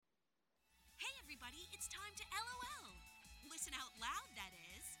everybody. It's time to LOL. Listen out loud, that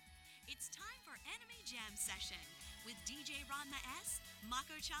is. It's time for Anime Jam Session with DJ Ranma S.,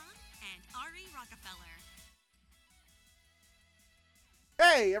 Mako-chan, and Ari Rockefeller.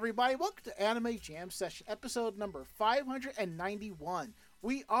 Hey everybody, welcome to Anime Jam Session, episode number 591.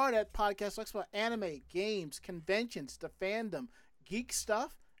 We are that podcast that talks about anime, games, conventions, the fandom, geek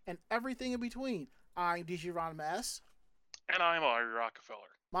stuff, and everything in between. I'm DJ Ranma S. And I'm Ari Rockefeller.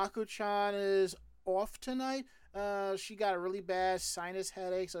 Mako-chan is off tonight. She got a really bad sinus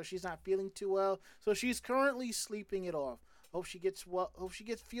headache, so she's not feeling too well. So she's currently sleeping it off. Hope she gets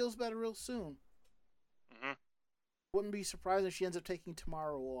feels better real soon. Mm-hmm. Wouldn't be surprised if she ends up taking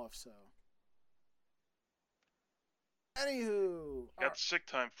tomorrow off. So, anywho, Got sick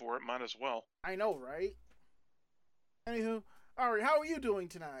time for it. Might as well. I know, right? Anywho, Ari, how are you doing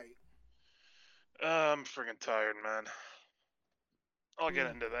tonight? I'm friggin' tired, man. I'll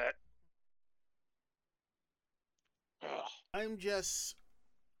get into that. Ugh. I'm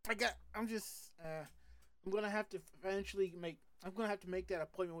gonna have to I'm gonna have to make that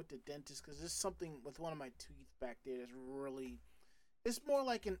appointment with the dentist because there's something with one of my teeth back there that's really, it's more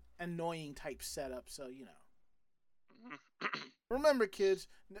like an annoying type setup. So remember, kids,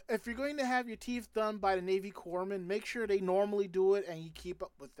 if you're going to have your teeth done by the Navy corpsmen, make sure they normally do it and you keep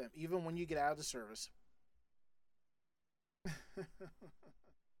up with them, even when you get out of the service.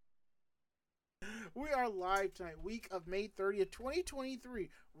 We are live tonight, week of May 30th, 2023,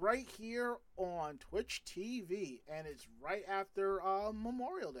 right here on Twitch TV, and it's right after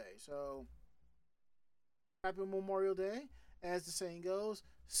Memorial Day. So, happy Memorial Day. As the saying goes,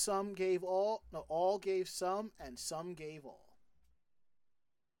 all gave some, and some gave all.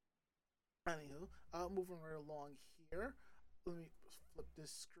 Anywho, moving right along here. Let me flip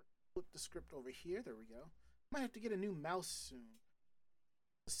the script over here. There we go. Might have to get a new mouse soon.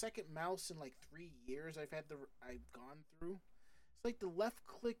 The second mouse in like 3 years I've gone through. It's like the left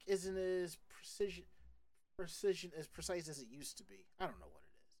click isn't as precise as it used to be. I don't know what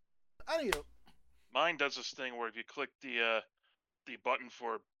it is. Anyway, mine does this thing where if you click the button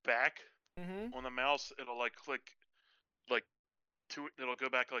for back on the mouse, it'll like click like it'll go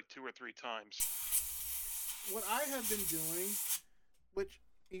back like 2 or 3 times. What I have been doing, which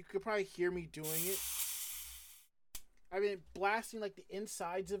you could probably hear me doing it, I've been blasting like the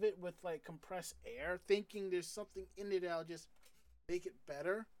insides of it with like compressed air, thinking there's something in it that'll just make it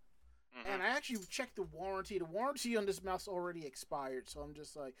better. And I actually checked the warranty. The warranty on this mouse already expired, so I'm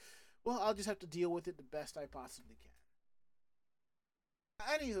just like, well, I'll just have to deal with it the best I possibly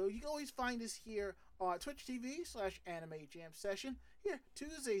can. Anywho, you can always find us here on Twitch TV /Anime Jam Session. Here,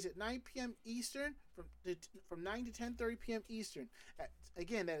 Tuesdays at 9 p.m. Eastern, from 9 to 10:30 p.m. Eastern.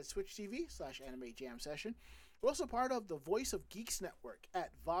 Again, that is Twitch TV /Anime Jam Session. We're also part of the Voice of Geeks Network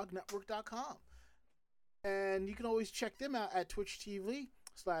at vognetwork.com. And you can always check them out at Twitch TV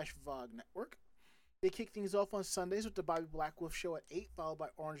 /vognetwork. They kick things off on Sundays with the Bobby Blackwolf Show at 8, followed by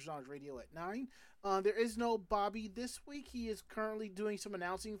Orange Dawn's Radio at 9. There is no Bobby this week. He is currently doing some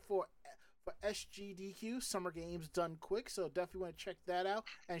announcing for SGDQ, Summer Games Done Quick, so definitely want to check that out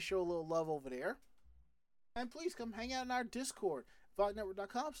and show a little love over there. And please come hang out in our Discord,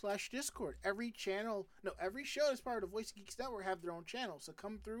 vognetwork.com/Discord. Every show that's part of the Voice of Geeks Network have their own channel, so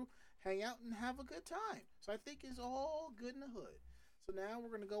come through, hang out, and have a good time. So I think it's all good in the hood. So now we're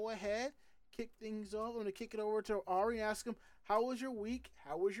going to go ahead, kick things off. I'm going to kick it over to Ari and ask him, how was your week?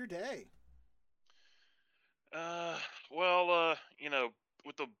 How was your day?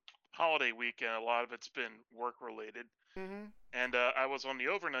 With the holiday weekend, a lot of it's been work related. And I was on the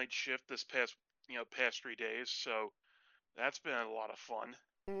overnight shift this past 3 days, so that's been a lot of fun.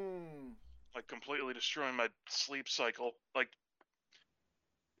 Like completely destroying my sleep cycle.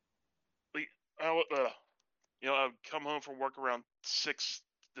 I would come home from work around 6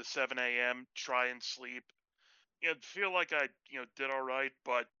 to 7 a.m., try and sleep. Feel like I did all right,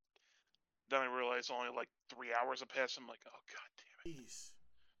 but then I realized only like 3 hours have passed. I'm like, oh god damn it. Jeez.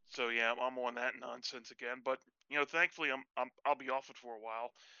 So yeah, I'm on that nonsense again. But thankfully I'll be off it for a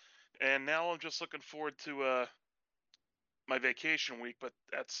while, and now I'm just looking forward to my vacation week. But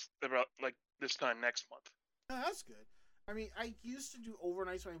that's about like this time next month. Oh, that's good. I mean, I used to do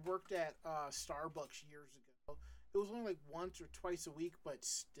overnights when I worked at Starbucks years ago. It was only like once or twice a week, but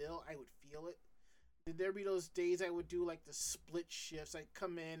still, I would feel it. There'd be those days I would do like the split shifts. I'd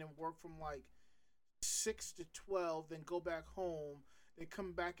come in and work from like 6 to 12, then go back home, then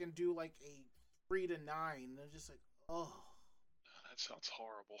come back and do like a 3 to 9. And I'm just like, oh. That sounds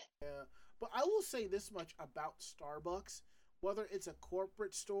horrible. Yeah. But I will say this much about Starbucks. Whether it's a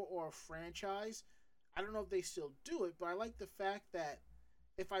corporate store or a franchise, I don't know if they still do it, but I like the fact that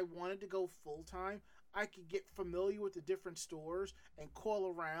if I wanted to go full time, I could get familiar with the different stores and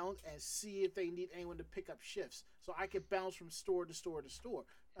call around and see if they need anyone to pick up shifts. So I could bounce from store to store to store,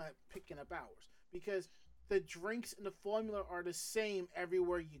 picking up hours. Because the drinks and the formula are the same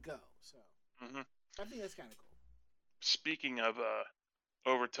everywhere you go. So Hmm. I think that's kind of cool. Speaking of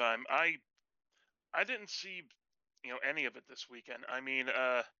overtime, I didn't see any of it this weekend. I mean,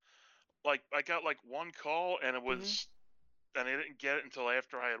 like I got like one call and Hmm. I didn't get it until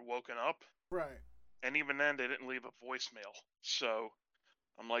after I had woken up, Right. and even then they didn't leave a voicemail. So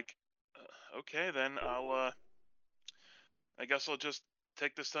I'm like, okay, then I guess I'll just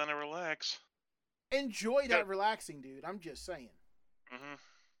take this time to relax. Enjoy Got. that relaxing, dude. I'm just saying. Hmm.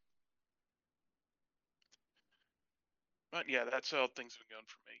 But yeah, that's how things have been going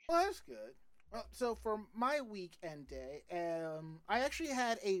for me. Well, that's good. Well, so for my weekend day, I actually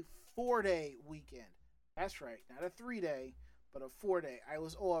had a 4-day weekend. That's right, not a 3-day, but a 4-day. I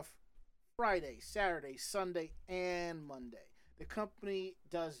was off Friday, Saturday, Sunday, and Monday. The company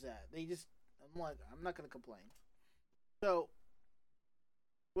does that. I'm not gonna complain. So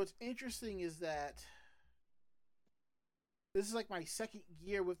what's interesting is that this is like my second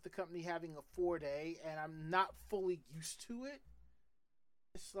year with the company having a 4-day, and I'm not fully used to it.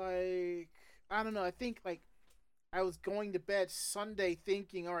 It's like I don't know. I think like I was going to bed Sunday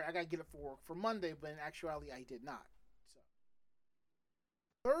thinking, all right, I gotta get up for work for Monday, but in actuality, I did not. So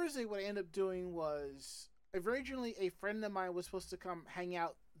Thursday, what I ended up doing was originally a friend of mine was supposed to come hang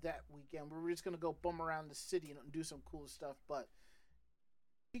out that weekend. We were just gonna go bum around the city and do some cool stuff, but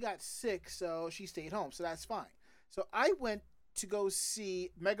she got sick, so she stayed home. So that's fine. So I went to go see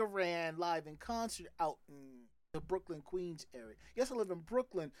Mega Ran live in concert out in the Brooklyn Queens area. Yes, I live in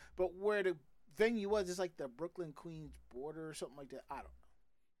Brooklyn, but where the venue was, it's like the Brooklyn Queens border or something like that. I don't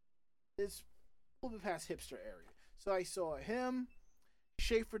know. It's a little bit past hipster area. So I saw him,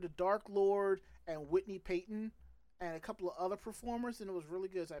 Schaefer the Dark Lord, and Whitney Payton, and a couple of other performers, and it was really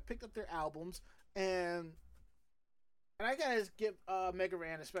good. So I picked up their albums, and I gotta give Mega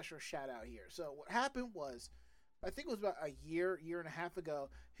Ran a special shout out here. So what happened was, I think it was about a year and a half ago,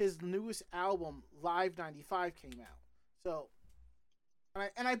 his newest album, Live '95, came out. So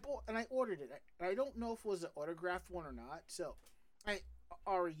I bought and I ordered it. I don't know if it was an autographed one or not. So I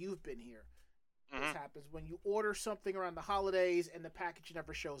Ari, you've been here. This Hmm. happens when you order something around the holidays and the package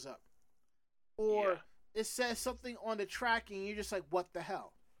never shows up, Yeah. or it says something on the tracking and you're just like, what the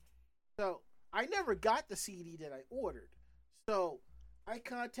hell? So I never got the CD that I ordered. So I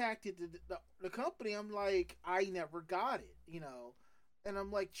contacted the company. I'm like, I never got it, and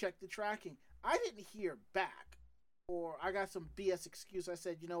I'm like, check the tracking. I didn't hear back, or I got some BS excuse. I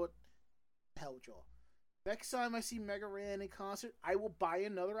said, you know what, hell with y'all. Next time I see Mega Ran in concert, I will buy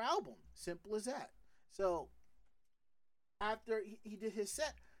another album. Simple as that. So after he did his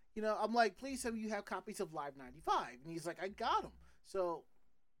set, I'm like, please tell me you have copies of Live '95, and he's like, I got them. So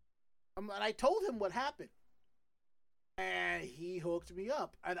and I told him what happened, and he hooked me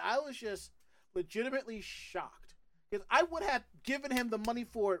up, and I was just legitimately shocked because I would have given him the money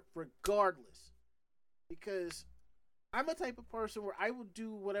for it regardless, because I'm a type of person where I will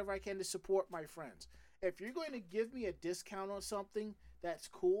do whatever I can to support my friends. If you're going to give me a discount on something, that's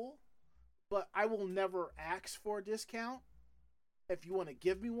cool, but I will never ask for a discount. If you want to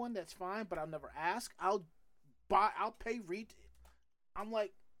give me one, that's fine, but I'll never ask. I'll pay retail. I'm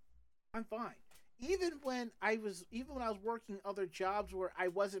like, I'm fine. Even when I was working other jobs where I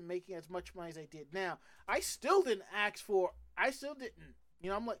wasn't making as much money as I did now, I still didn't ask for. I still didn't.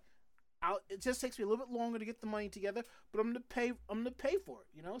 I'm like, it just takes me a little bit longer to get the money together, but I'm gonna pay. I'm gonna pay for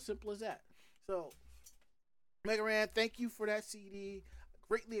it. Simple as that. So, Mega Ran, thank you for that CD.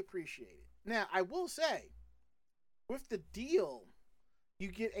 Greatly appreciate it. Now, I will say, with the deal, you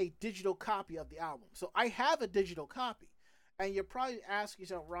get a digital copy of the album. So I have a digital copy. And you're probably asking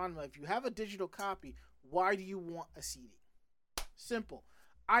yourself, Ronma, if you have a digital copy, why do you want a CD? Simple.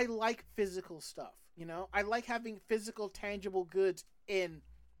 I like physical stuff. I like having physical, tangible goods in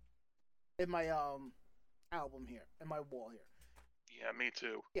my album here, in my wall here. Yeah, me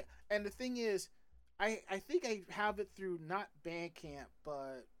too. Yeah, and the thing is, I think I have it through not Bandcamp,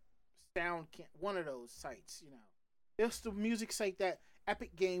 but SoundCamp, one of those sites. It's the music site that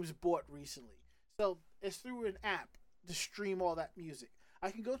Epic Games bought recently. So it's through an app to stream all that music. I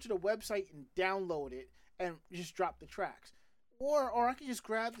can go to the website and download it and just drop the tracks. Or I can just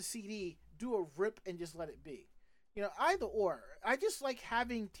grab the CD, do a rip, and just let it be. Either or. I just like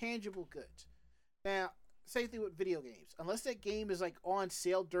having tangible goods. Now, same thing with video games. Unless that game is like on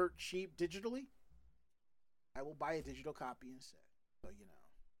sale dirt cheap digitally, I will buy a digital copy instead.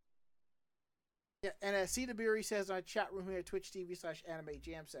 So. Yeah, and as Cedar says in our chat room here at Twitch TV/Anime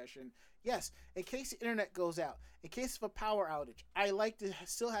Jam Session, yes, in case the internet goes out, in case of a power outage, I like to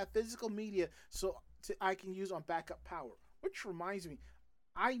still have physical media I can use on backup power. Which reminds me,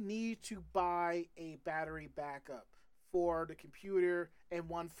 I need to buy a battery backup for the computer and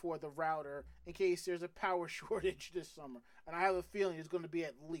one for the router in case there's a power shortage this summer. And I have a feeling it's going to be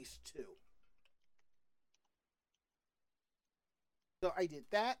at least two. So I did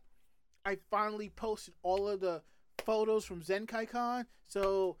that. I finally posted all of the photos from ZenkaiCon.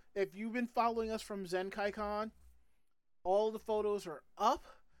 So if you've been following us from ZenkaiCon, all the photos are up.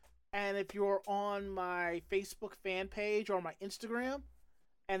 And if you're on my Facebook fan page or my Instagram,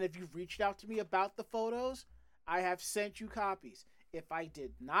 and if you've reached out to me about the photos, I have sent you copies. If I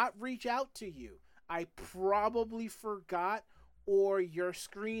did not reach out to you, I probably forgot, or your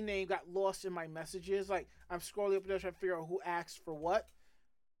screen name got lost in my messages. Like, I'm scrolling up and down trying to figure out who asked for what.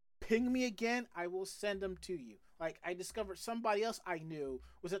 Ping me again, I will send them to you. Like, I discovered somebody else I knew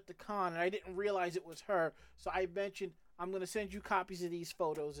was at the con, and I didn't realize it was her. So I mentioned, I'm going to send you copies of these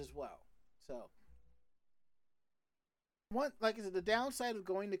photos as well. So, like I said, the downside of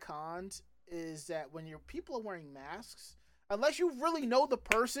going to cons is that when your people are wearing masks, unless you really know the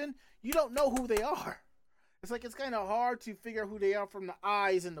person, you don't know who they are. It's like it's kind of hard to figure out who they are from the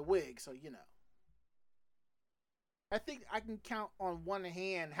eyes and the wig, so you know. I think I can count on one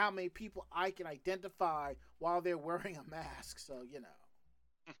hand how many people I can identify while they're wearing a mask, so you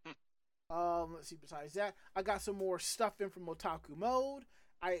know. Let's see, besides that, I got some more stuff in from Otaku Mode.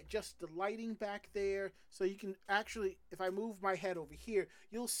 I adjust the lighting back there, so you can actually, if I move my head over here,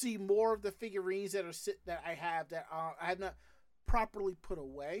 you'll see more of the figurines that I have that I have not properly put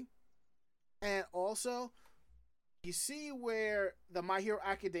away. And also, you see where the My Hero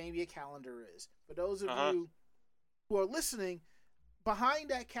Academia calendar is. For those of you who are listening, behind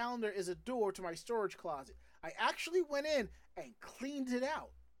that calendar is a door to my storage closet. I actually went in and cleaned it out.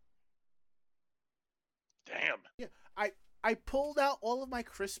 Damn. Yeah, I pulled out all of my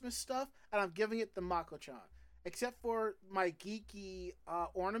Christmas stuff, and I'm giving it to Mako-chan. Except for my geeky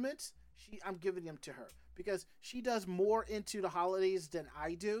ornaments, I'm giving them to her. Because she does more into the holidays than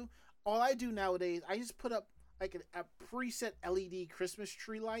I do. All I do nowadays, I just put up like a preset LED Christmas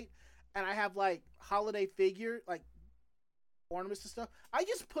tree light, and I have like holiday figure, like ornaments and stuff. I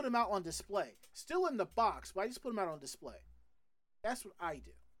just put them out on display. Still in the box, but I just put them out on display. That's what I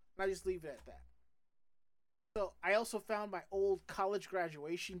do. And I just leave it at that. So I also found my old college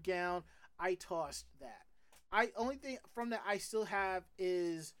graduation gown. I tossed that. Only thing from that I still have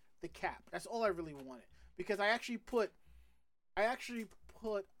is the cap. That's all I really wanted, because I actually put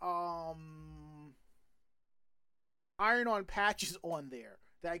iron-on patches on there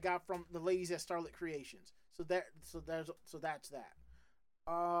that I got from the ladies at Starlit Creations. So that's that.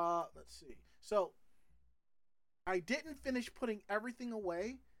 Let's see. So I didn't finish putting everything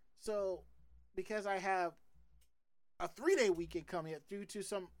away. So because I have a 3-day weekend coming up due to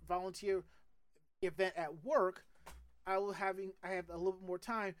some volunteer event at work, I have a little bit more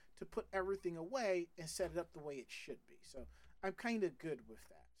time to put everything away and set it up the way it should be. So I'm kind of good with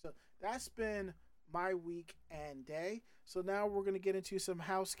that. So that's been my week and day. So now we're going to get into some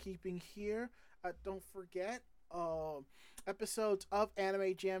housekeeping here. Don't forget, episodes of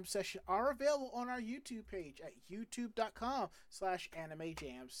Anime Jam Session are available on our YouTube page at youtube.com/Anime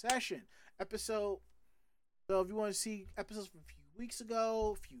Jam Session. So if you want to see episodes from a few weeks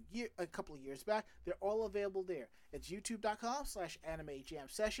ago, a couple of years back, they're all available there. It's youtube.com/Anime Jam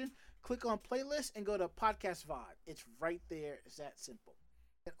Session. Click on playlist and go to podcast VOD. It's right there. It's that simple.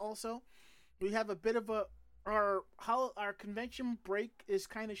 And also, we have a bit of our convention break is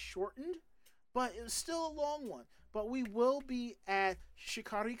kind of shortened, but it was still a long one. But we will be at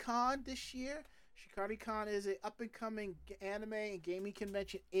ShikariCon this year. ShikariCon is an up-and-coming anime and gaming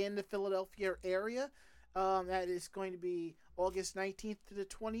convention in the Philadelphia area. That is going to be August 19th to the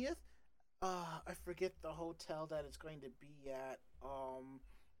 20th. I forget the hotel that it's going to be at. I'll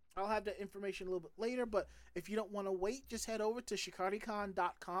have that information a little bit later, but if you don't want to wait, just head over to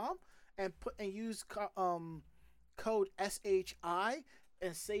shikaricon.com and use code SHI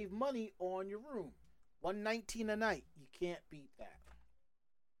and save money on your room. $119 a night. You can't beat that.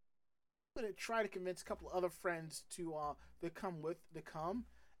 I'm going to try to convince a couple of other friends to come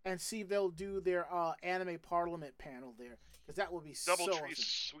and see if they'll do their anime parliament panel there, because that would be so awesome. Doubletree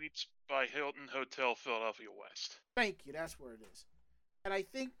Suites by Hilton Hotel, Philadelphia West. Thank you. That's where it is. And I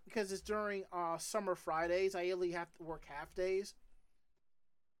think because it's during summer Fridays, I only have to work half days.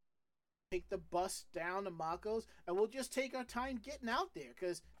 Take the bus down to Mako's, and we'll just take our time getting out there,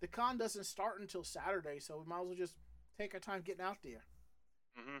 because the con doesn't start until Saturday, so we might as well just take our time getting out there.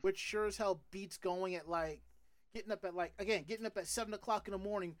 Mm-hmm. which sure as hell beats going at like getting up at 7 o'clock in the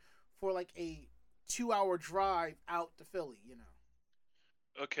morning for like a 2 hour drive out to Philly.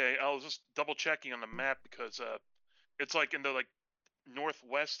 Okay, I was just double checking on the map because it's like in the like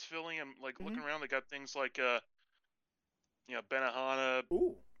northwest Philly. I'm like Mm-hmm. looking around. They got things like Benihana,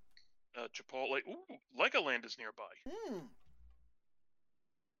 Ooh. Chipotle. Ooh, Legoland is nearby. Hmm.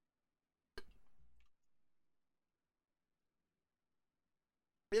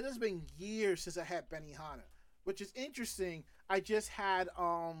 It has been years since I had Benihana, which is interesting. I just had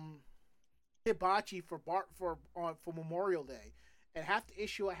hibachi for Memorial Day, and half the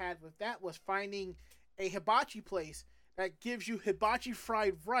issue I had with that was finding a hibachi place that gives you hibachi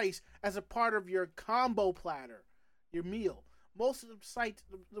fried rice as a part of your combo platter, your meal. Most of the sites,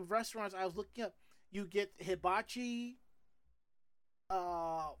 the restaurants I was looking up, you get hibachi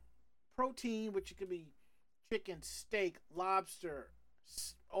uh, protein, which could be chicken, steak, lobster,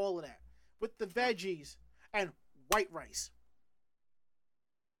 all of that, with the Hmm. veggies and white rice.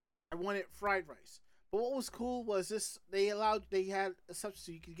 I wanted fried rice. But what was cool was they had a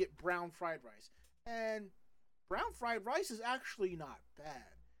substitute. You could get brown fried rice. And brown fried rice is actually not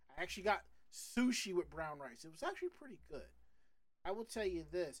bad. I actually got sushi with brown rice. It was actually pretty good. I will tell you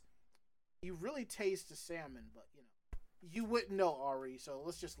this. You really taste the salmon, but you wouldn't know, Ari, so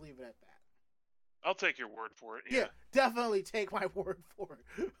let's just leave it at that. I'll take your word for it. Yeah, Yeah. definitely take my word for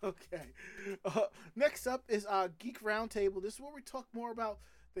it. Okay. Next up is Geek Roundtable. This is where we talk more about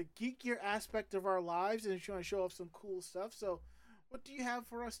the geekier aspect of our lives and trying to show off some cool stuff. So, what do you have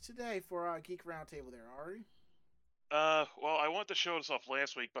for us today for Geek Roundtable there, Ari? Well, I wanted to show this off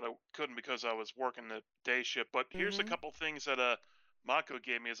last week, but I couldn't because I was working the day shift. But here's a Mm-hmm. couple things that Mako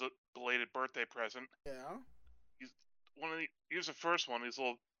gave me as a belated birthday present. Yeah. He's here's the first one. These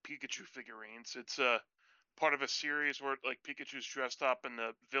little Pikachu figurines. It's part of a series where like Pikachu's dressed up in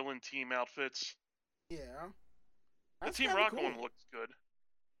the villain team outfits. Yeah. The That's Team kind of Rocket one cool. looks good.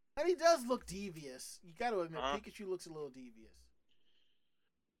 And he does look devious. You got to admit, Uh huh. Pikachu looks a little devious.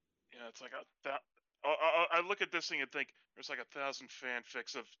 Yeah, it's like I look at this thing and think there's like 1,000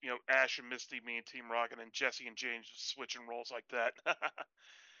 fanfics of Ash and Misty, me and Team Rocket, and Jesse and James just switching roles like that.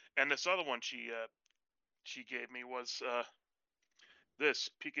 And this other one she gave me was this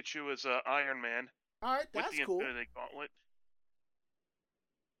Pikachu is Iron Man All right, with that's the cool. Infinity Gauntlet.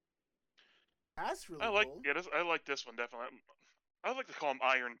 That's really cool. I like this one definitely. I like to call him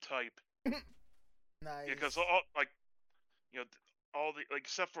Iron Type because Nice. all like you know all the like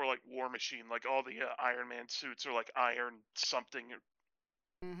except for like War Machine, like all the Iron Man suits are like iron something.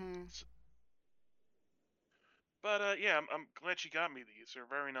 Mm-hmm. But yeah, I'm glad she got me these. They're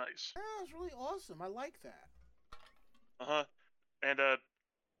very nice. That's really awesome. I like that. Uh huh. And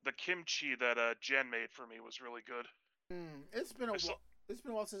the kimchi that Jen made for me was really good. It's been a I saw. while. It's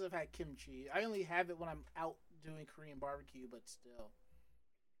been a while since I've had kimchi. I only have it when I'm out doing Korean barbecue, but still.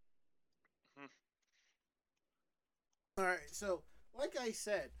 Hmm. All right, so like I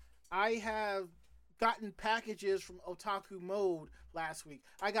said, I have gotten packages from Otaku Mode last week.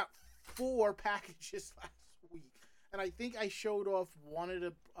 I got 4 packages last week, and I think I showed off one of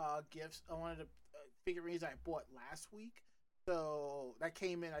the gifts, one of the figurines I bought last week. So that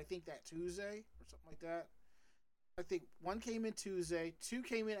came in, I think that Tuesday or something like that. I think one came in Tuesday, 2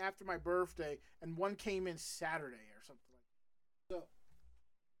 came in after my birthday, and 1 came in Saturday or something like that.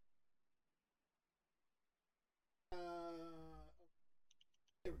 So,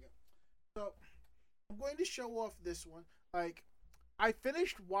 there we go. So, I'm going to show off this one. Like, I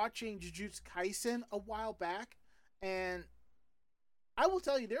finished watching Jujutsu Kaisen a while back, and I will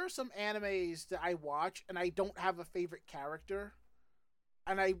tell you, there are some animes that I watch, and I don't have a favorite character.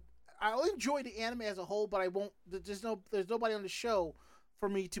 And I'll enjoy the anime as a whole, but I won't. There's nobody on the show for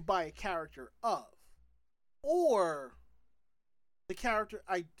me to buy a character of, or the character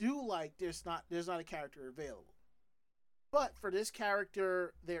I do like. There's not a character available. But for this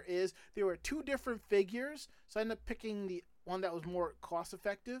character, there were 2 different figures, so I ended up picking the one that was more cost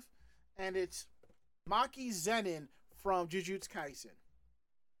effective, and it's Maki Zenin from Jujutsu Kaisen.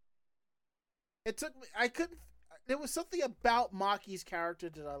 It took me. I couldn't. There was something about Maki's character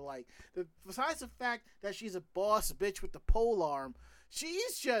that I like. Besides the fact that she's a boss bitch with the pole arm,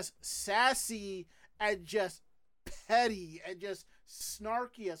 she's just sassy and just petty and just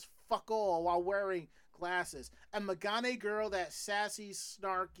snarky as fuck all while wearing glasses. And Magane girl, that sassy,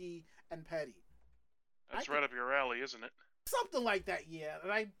 snarky, and petty. I That's could right up your alley, isn't it? something like that, yeah.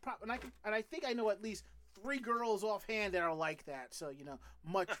 And I think I know at least 3 girls offhand that are like that. So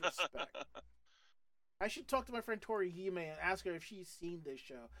much respect. I should talk to my friend Tori Hime and ask her if she's seen this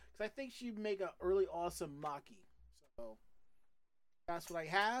show because I think she'd make a really awesome Maki. So That's what I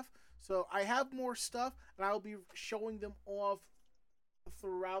have. So I have more stuff, and I'll be showing them off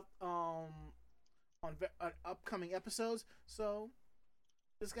throughout on upcoming episodes. So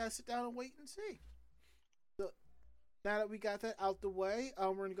just gotta sit down and wait and see. So now that we got that out the way,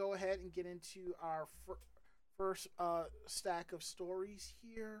 we're gonna go ahead and get into our first stack of stories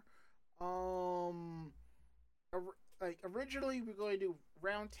here. Um, like originally we're going to do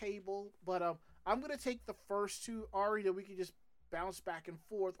round table, but I'm gonna take the first two. Ari, that we can just bounce back and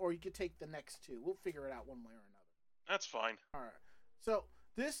forth, or you could take the next two. We'll figure it out one way or another. That's fine. All right. So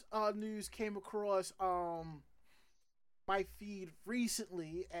this news came across my feed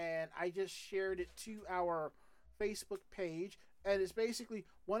recently, and I just shared it to our Facebook page. And it's basically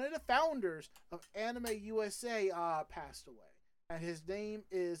one of the founders of Anime USA passed away, and his name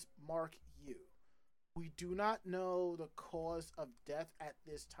is Mark Yu. We do not know the cause of death at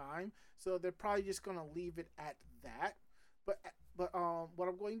this time, so they're probably just gonna leave it at that. But what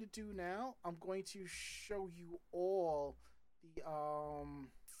I'm going to do now, I'm going to show you all the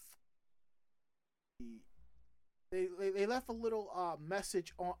they left a little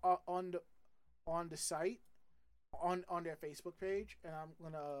message on the site on their Facebook page, and I'm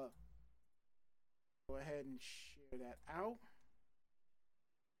gonna go ahead and share that out.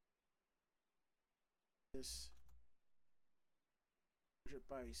 This 100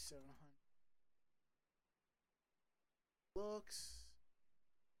 by 700 looks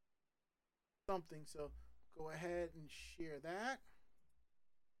something. So go ahead and share that.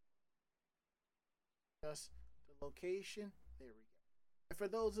 Just the location. There we go. And for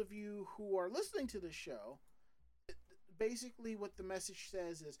those of you who are listening to the show, basically what the message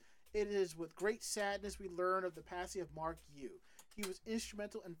says is, it is with great sadness we learn of the passing of Mark Yu. He was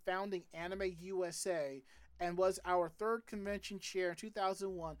instrumental in founding Anime USA and was our third convention chair in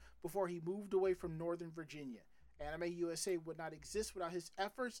 2001 before he moved away from Northern Virginia. Anime USA would not exist without his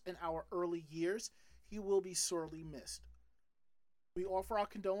efforts in our early years. He will be sorely missed. We offer our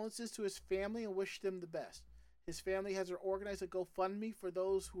condolences to his family and wish them the best. His family has organized a GoFundMe for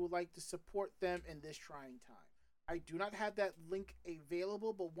those who would like to support them in this trying time. I do not have that link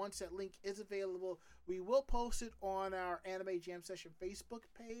available, but once that link is available, we will post it on our Anime Jam Session Facebook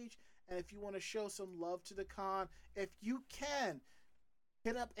page. And if you want to show some love to the con, if you can,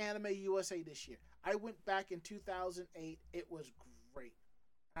 hit up Anime USA this year. I went back in 2008. It was great.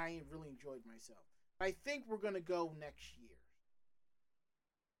 I really enjoyed myself. I think we're going to go next year.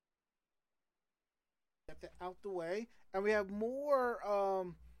 Get that out the way. And we have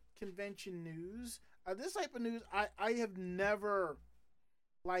more convention news. This type of news, I have never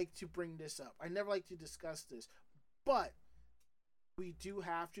liked to bring this up. I never like to discuss this. But we do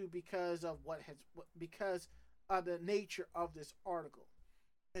have to because of because of the nature of this article.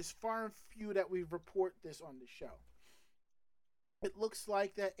 It's far and few that we report this on the show. It looks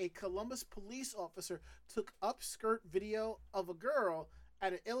like that a Columbus police officer took upskirt video of a girl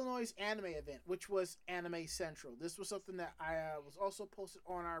at an Illinois anime event, which was Anime Central. This was something that I was also posted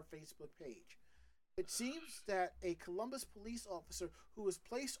on our Facebook page. It seems that a Columbus police officer who was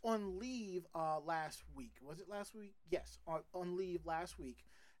placed on leave last week, was it last week? Yes, on leave last week,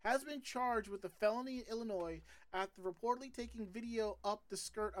 has been charged with a felony in Illinois after reportedly taking video up the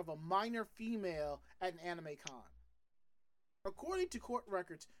skirt of a minor female at an anime con. According to court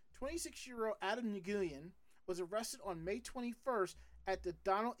records, 26-year-old Adam Nguyen was arrested on May 21st at the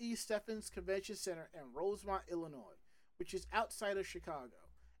Donald E. Stephens Convention Center in Rosemont, Illinois, which is outside of Chicago.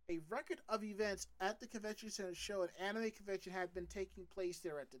 A record of events at the convention center showed an anime convention had been taking place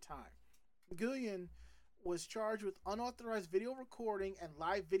there at the time. Nguyen was charged with unauthorized video recording and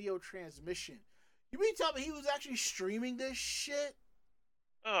live video transmission. You mean tell me he was actually streaming this shit?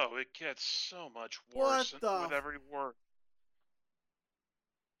 Oh, it gets so much worse with every word.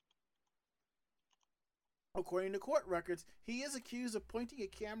 According to court records, he is accused of pointing a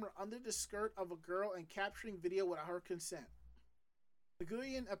camera under the skirt of a girl and capturing video without her consent.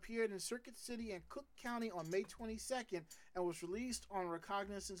 Nguyen appeared in Circuit City and Cook County on May 22nd and was released on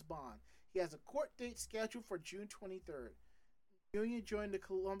recognizance bond. He has a court date scheduled for June 23rd. Nguyen joined the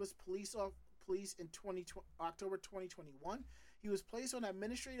Columbus Police in October 2021. He was placed on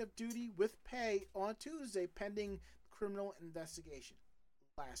administrative duty with pay on Tuesday pending criminal investigation.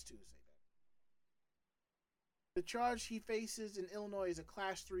 Last Tuesday. The charge he faces in Illinois is a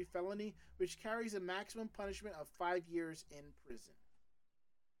Class 3 felony, which carries a maximum punishment of 5 years in prison.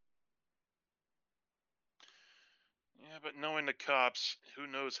 Yeah, but knowing the cops, who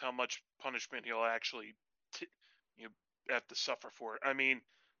knows how much punishment he'll actually have to suffer for it. I mean,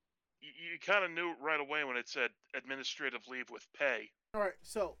 you kind of knew right away when it said administrative leave with pay. All right,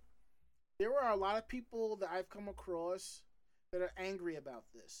 so there are a lot of people that I've come across that are angry about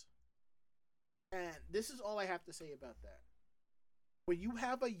this. And this is all I have to say about that. When you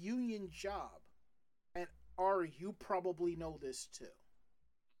have a union job, and Ari, you probably know this too.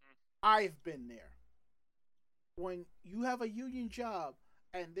 I've been there. When you have a union job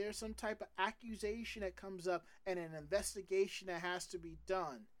and there's some type of accusation that comes up and an investigation that has to be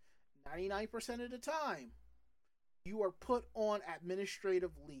done, 99% of the time, you are put on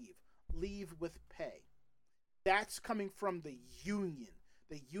administrative leave, leave with pay. That's coming from the union.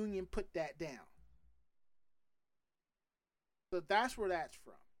 The union put that down. So that's where that's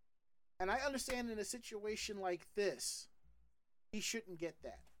from. And I understand in a situation like this, he shouldn't get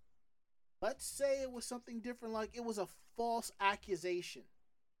that. Let's say it was something different, like it was a false accusation.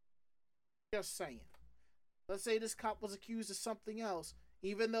 Just saying. Let's say this cop was accused of something else,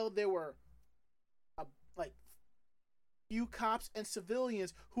 even though there were like few cops and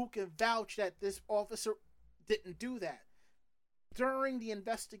civilians who can vouch that this officer didn't do that. During the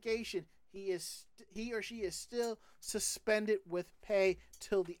investigation, he or she is still suspended with pay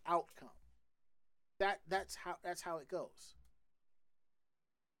till the outcome. That's how it goes.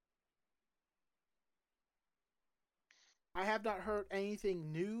 I have not heard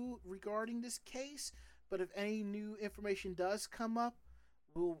anything new regarding this case, but if any new information does come up,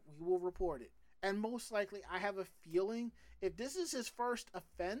 we will report it. And most likely, I have a feeling if this is his first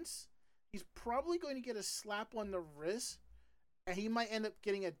offense, he's probably going to get a slap on the wrist, and he might end up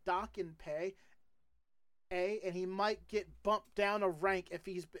getting a dock in pay. And he might get bumped down a rank if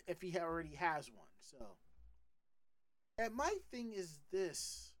he already has one. So, and my thing is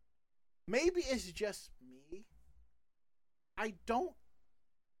this: maybe it's just me. I don't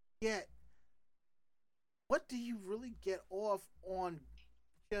get, what do you really get off on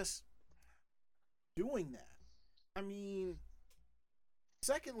just doing that? I mean,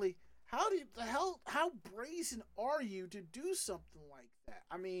 secondly, how brazen are you to do something like that?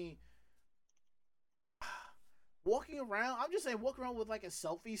 I mean, walking around, I'm just saying, walking around with like a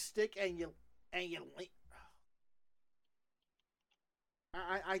selfie stick and you link.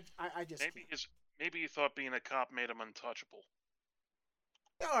 I just Maybe can't. maybe he thought being a cop made him untouchable.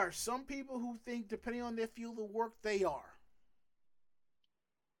 There are some people who think, depending on their field of work, they are.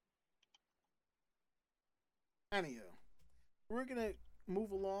 Anyhow, we're gonna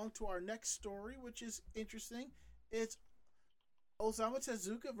move along to our next story, which is interesting. It's Osamu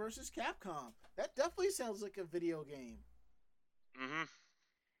Tezuka versus Capcom. That definitely sounds like a video game. Mm-hmm.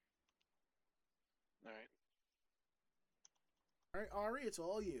 All right. All right, Ari, it's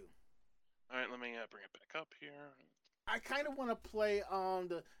all you. All right. Let me bring it back up here. I kind of want to play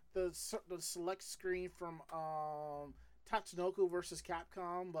the select screen from Tatsunoko versus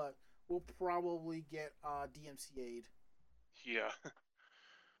Capcom, but we'll probably get DMCA'd. Yeah.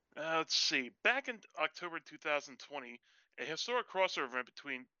 Let's see. Back in October 2020, a historic crossover event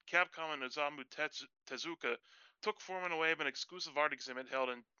between Capcom and Osamu Tezuka took form in a way of an exclusive art exhibit held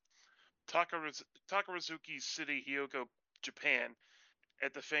in Takarazuki City, Hyogo, Japan,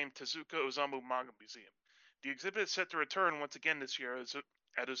 at the famed Tezuka Osamu Manga Museum. The exhibit is set to return once again this year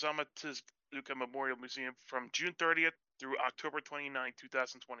at Osamu Tezuka Memorial Museum from June 30th through October 29,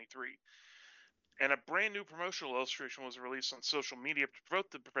 2023. And a brand new promotional illustration was released on social media to promote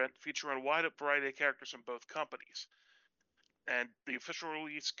the event, featuring a wide variety of characters from both companies. And the official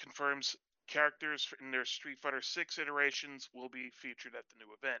release confirms characters in their Street Fighter 6 iterations will be featured at the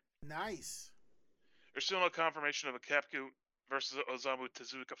new event. Nice. There's still no confirmation of a Capcom versus Osamu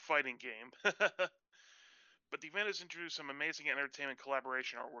Tezuka fighting game, but the event has introduced some amazing entertainment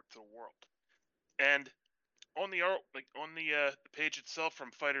collaboration artwork to the world. And on the art, like on the page itself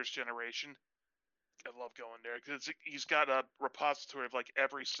from Fighters Generation, I love going there because he's got a repository of like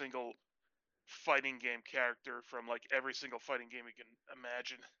every single fighting game character from like every single fighting game you can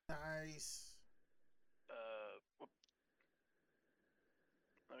imagine. Nice.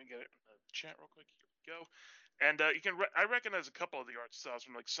 Let me get it in the chat real quick. Here we go. And you can I recognize a couple of the art styles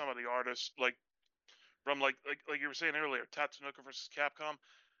from like some of the artists, like from like you were saying earlier, Tatsunoko versus Capcom.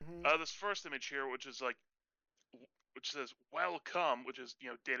 Mm-hmm. This first image here, which is like which says "Welcome," which is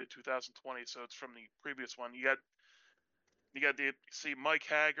dated 2020, so it's from the previous one. You got the see Mike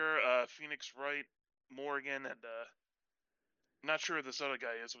Hager, Phoenix Wright, Morgan, and not sure who this other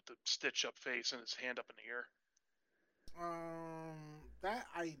guy is with the stitch up face and his hand up in the air. That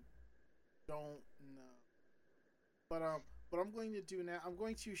I don't know. But what I'm going to do now, I'm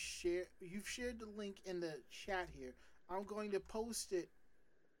going to share. You've shared the link in the chat here. I'm going to post it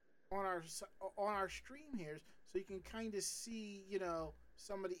on our stream here, so you can kind of see,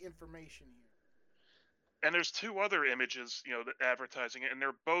 some of the information here. And there's two other images, advertising it, and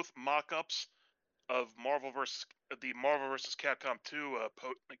they're both mock-ups of Marvel versus Capcom 2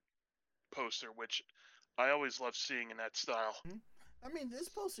 poster, which I always love seeing in that style. Hmm. I mean, this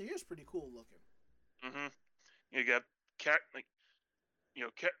poster here is pretty cool looking. Hmm. You got cat like you know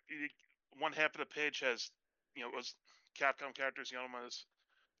cat, one half of the page has was Capcom characters, the other one is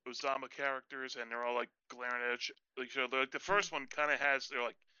Osama characters, and they're all like glaring at each other. Like the Hmm. first one kind of has their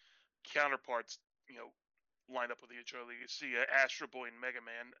like counterparts, you know, lined up with each other. You see Astro Boy and Mega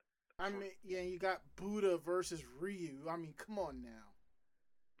Man. I For, mean, yeah, you got Buddha versus Ryu. I mean, come on now.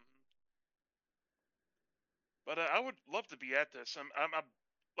 but I would love to be at this. I'm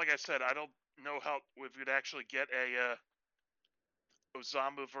like I said, I don't know how if we'd actually get a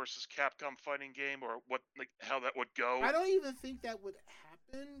Osamu versus Capcom fighting game or what like how that would go. I don't even think that would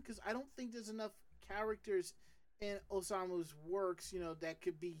happen because I don't think there's enough characters in Osamu's works, that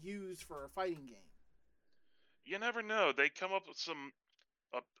could be used for a fighting game. You never know. They come up with some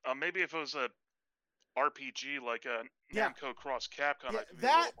maybe if it was a RPG like a Yeah, Namco Cross Capcom, yeah, I could be a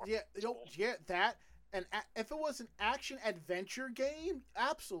that, little more yeah, flexible. yeah, that, and if it was an action adventure game,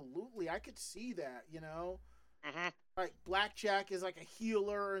 absolutely, I could see that. Hmm. Like Blackjack is like a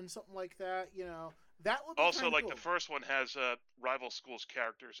healer and something like that. That would be Also, kind of like the cool. first one has rival schools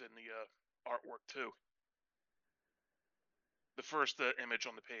characters in the artwork too. The first image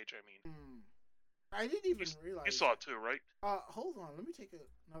on the page, I mean. Hmm. I didn't You, even you realize saw that. it too, right? Hold on. Let me take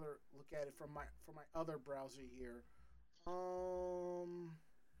another look at it from my other browser here. Um.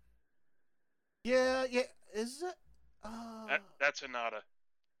 Yeah. Yeah. Is it? That's Hinata.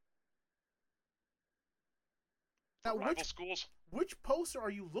 For Now rival which schools, which poster are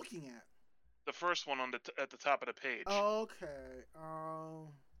you looking at? the first one on at the top of the page. Okay.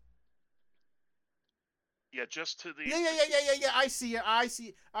 Yeah, just to the Yeah. Yeah. Yeah. Yeah. Yeah. Yeah. I see her. I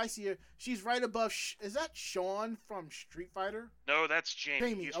see. I see her. She's right above. Is that Sean from Street Fighter? no, that's Jamie.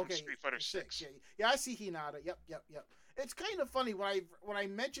 Jamie, He's from okay, Street Fighter six. Six Yeah, yeah, I see Hinata. Yep, yep, yep. It's kind of funny when I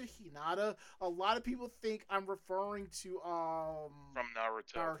mention Hinata, a lot of people think I'm referring to from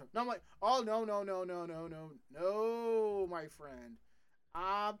Naruto. Naruto. No, I'm like, oh no, no, no, no, no, no, no, my friend.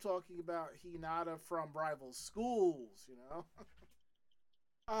 I'm talking about Hinata from rival schools.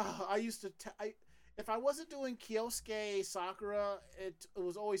 I used to. If I wasn't doing Kyosuke Sakura, it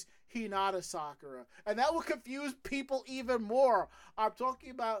was always Hinata Sakura, and that would confuse people even more. I'm talking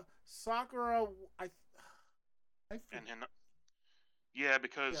about Sakura. I And yeah, yeah.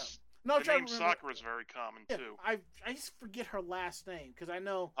 because No, I'm the trying name to remember. Sakura is very common Yeah, too. I just forget her last name because I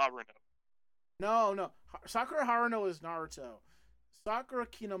know. Haruno. No, no, Sakura Haruno is Naruto. Sakura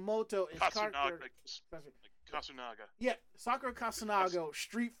Kinomoto is Kasunaga. character. Like Kasunaga. Yeah, Sakura Kas- Kasanago,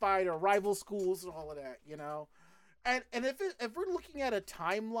 Street Fighter, rival schools, and all of that. And if we're looking at a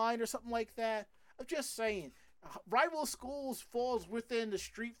timeline or something like that, I'm just saying, rival schools falls within the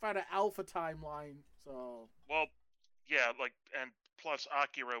Street Fighter Alpha timeline. So well, yeah, like and plus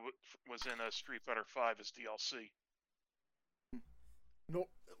Akira was in a Street Fighter Five as DLC. no,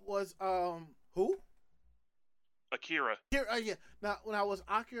 was who? Akira. Here, yeah. Now was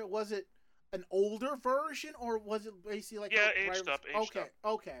Akira? Was it an older version or was it basically like Yeah, a aged rival? up, aged Okay, up.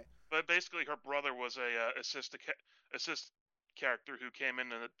 okay. But basically, her brother was a assist character who came in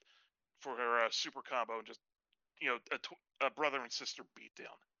for her super combo and just a brother and sister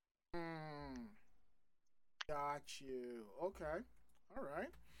beatdown. Hmm. Got you. Okay. All right.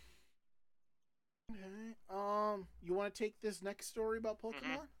 Okay. You want to take this next story about Hmm.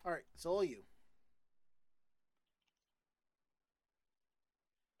 Pokemon? All right, it's all you.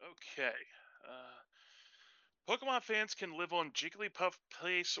 Okay. Pokemon fans can live on Jigglypuff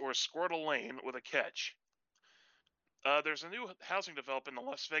Place or Squirtle Lane with a catch. There's a new housing development in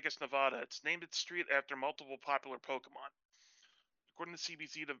Las Vegas, Nevada. It's named its street after multiple popular Pokemon. According to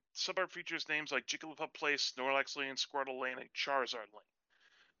CBC, the suburb features names like Jigglypuff Place, Snorlax Lane, Squirtle Lane, and Charizard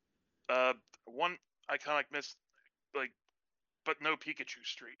Lane. One iconic miss, like, but no Pikachu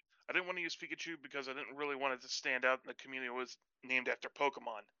Street. I didn't want to use Pikachu because I didn't really want it to stand out in the community was named after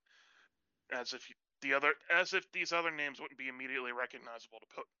Pokemon, as if these other names wouldn't be immediately recognizable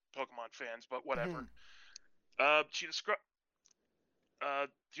to Pokemon fans. But whatever. Mhm. Uh, she described.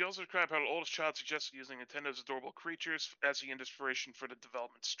 She also described how the oldest child suggested using Nintendo's adorable creatures as the inspiration for the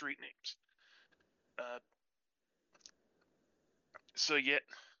development street names. Uh, so yeah,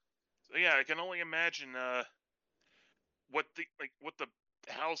 I can only imagine what the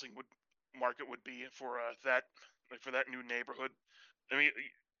housing would market would be for that for that new neighborhood. I mean,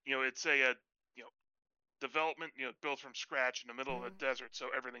 it's a you know development built from scratch in the middle of the Mhm. desert, so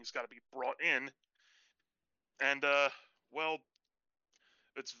everything's got to be brought in. And well,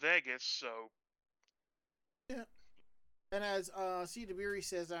 it's Vegas, so Yeah. And as C. DeBeery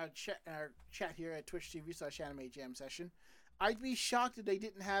says our chat here at Twitch TV / Anime Jam Session, I'd be shocked if they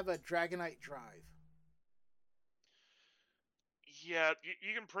didn't have a Dragonite Drive. Yeah,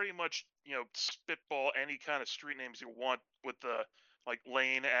 you can pretty much, spitball any kind of street names you want with the like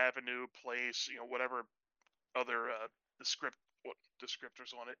lane, avenue, place, whatever other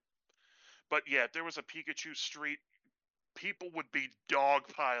descriptors on it. But yeah, if there was a Pikachu street, people would be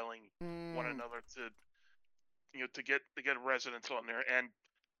dogpiling one another to get residents on there, and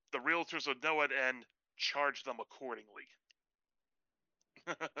the realtors would know it and charge them accordingly.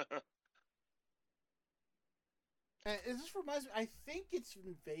 And this reminds me, I think it's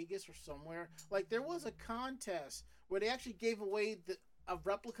in Vegas or somewhere. Like, there was a contest where they actually gave away a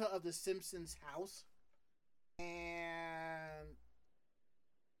replica of the Simpsons house. And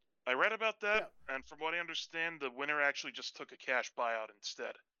I read about that, and from what I understand, the winner actually just took a cash buyout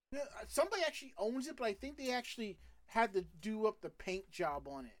instead. Yeah, somebody actually owns it, but I think they actually had to do up the paint job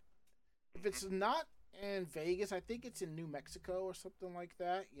on it. If it's not in Vegas, I think it's in New Mexico or something like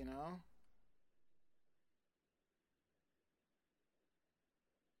that,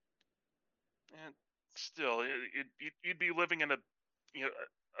 And still, you'd be living in a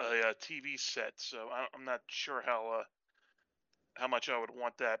TV set, so I'm not sure how much I would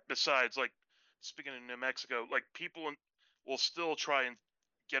want that. Besides, like, speaking of New Mexico, like, will still try and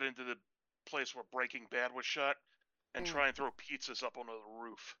get into the place where Breaking Bad was shot and try and throw pizzas up onto the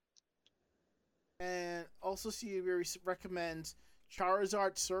roof. And also, Siri recommends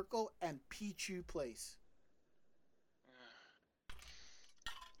Charizard Circle and Pichu Place.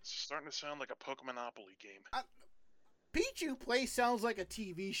 It's starting to sound like a Pokemonopoly game. Pichu Place sounds like a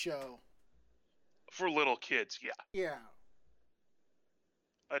TV show. For little kids, yeah. Yeah.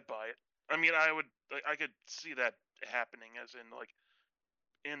 I'd buy it. I mean, I could see that happening, as in, like,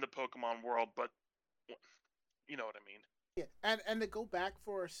 in the Pokemon world, but you know what I mean. Yeah, and to go back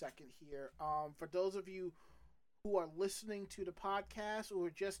for a second here, for those of you who are listening to the podcast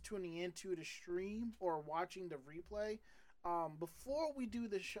or just tuning into the stream or watching the replay, before we do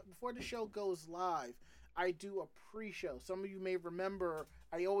the show, before the show goes live, I do a pre-show. Some of you may remember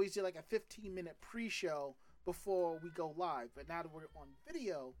I always do like a 15-minute pre-show before we go live. But now that we're on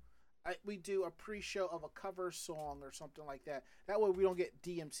video, we do a pre-show of a cover song or something like that. That way we don't get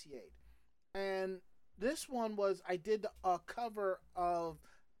DMCA'd. And this one was, I did a cover of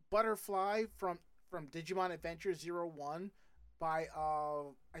Butterfly from Digimon Adventure 01 by,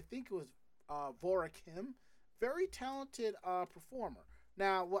 I think it was Vora Kim. Very talented performer.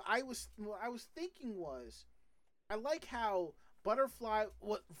 Now, what I was thinking was, I like how Butterfly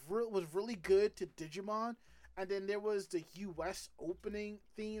was really good to Digimon, and then there was the U.S. opening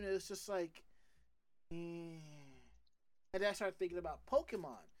theme. It was just like, and then I started thinking about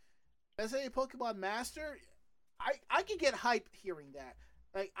Pokemon. As a Pokemon master, I can get hype hearing that.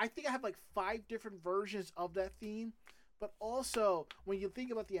 Like, I think I have like 5 different versions of that theme. But also, when you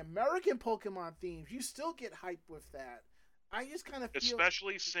think about the American Pokemon themes, you still get hype with that. I just kind of feel...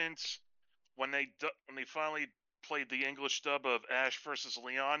 Especially since when they finally played the English dub of Ash versus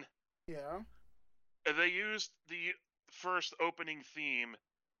Leon. Yeah. They used the first opening theme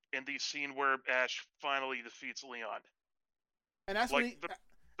in the scene where Ash finally defeats Leon. And that's like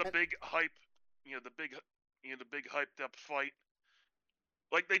the big hype, the big hyped up fight.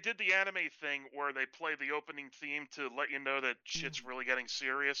 Like, they did the anime thing where they play the opening theme to let you know that shit's really getting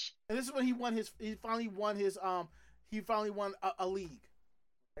serious. And this is when he finally won a league.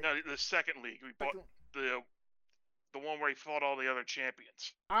 Right? No, the second league. We bought the one where he fought all the other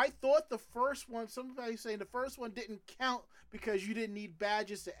champions. I thought the first one, somebody's saying the first one didn't count because you didn't need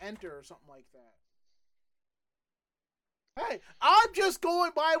badges to enter or something like that. Hey, I'm just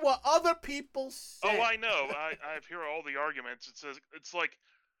going by what other people say. Oh, I know. I've heard all the arguments. It's like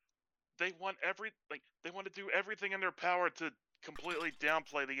they want to do everything in their power to completely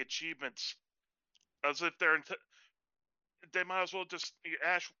downplay the achievements, as if they might as well just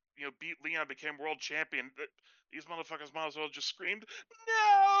Ash, beat Leon, became world champion. These motherfuckers might as well just screamed,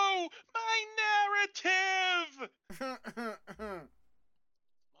 "No, my narrative!"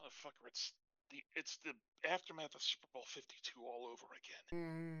 Motherfucker, it's the aftermath of Super Bowl 52 all over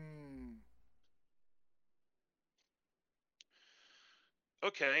again.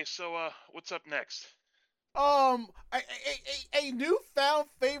 Okay, so what's up next? A newfound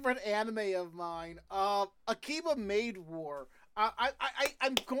favorite anime of mine, Akiba Maid War.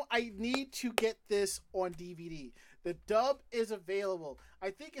 I need to get this on DVD. The dub is available.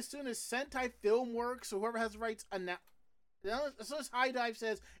 I think as soon as Sentai Filmworks or whoever has the rights as soon as High Dive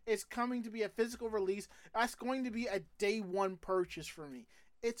says it's coming to be a physical release, that's going to be a day one purchase for me.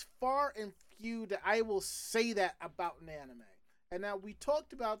 it's far and few that I will say that about an anime. And now we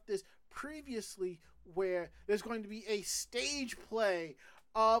talked about this previously, where there's going to be a stage play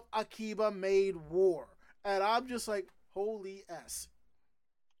of Akiba Made War, and I'm just like, holy s.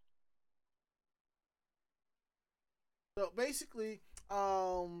 So basically,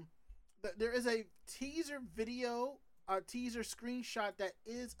 there is a teaser video, a teaser screenshot that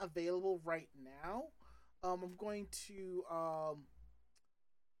is available right now. I'm going to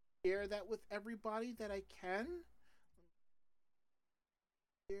share that with everybody that I can.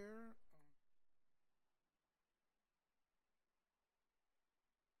 Here,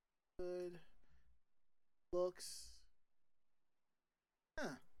 good looks.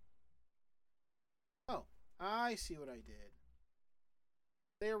 Huh. Oh, I see what I did.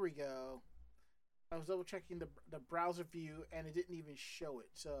 There we go. I was double checking the browser view and it didn't even show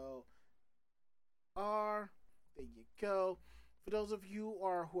it. So there you go. For those of you who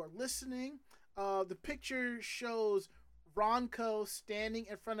are listening, the picture shows Ronko standing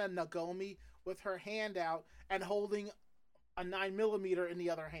in front of Nagomi with her hand out and holding a 9mm in the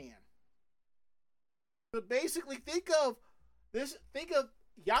other hand. So basically, think of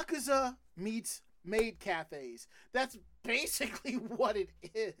Yakuza meets maid cafes. That's basically what it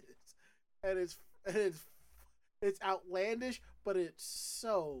is, and it's outlandish, but it's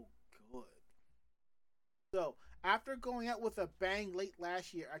so good. So, after going out with a bang late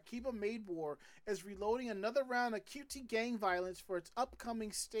last year, Akiba Made War is reloading another round of QT gang violence for its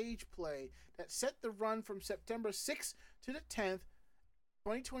upcoming stage play that set the run from September 6th to the 10th,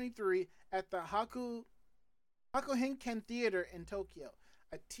 2023 at the Hakuhinken Theater in Tokyo.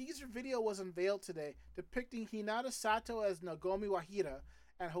 A teaser video was unveiled today depicting Hinata Sato as Nagomi Wahira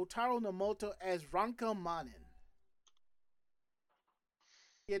and Hotaru Nomoto as Ranko Manin.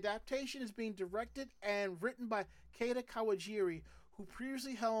 The adaptation is being directed and written by Keita Kawajiri, who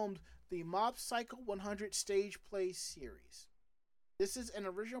previously helmed the Mob Psycho 100 stage play series. This is an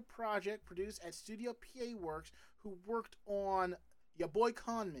original project produced at Studio PA Works, who worked on Ya Boy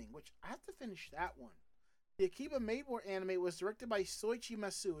Conming, which I have to finish that one. The Akiba Made War anime was directed by Soichi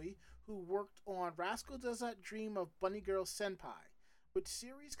Masui, who worked on Rascal Does Not Dream of Bunny Girl Senpai, with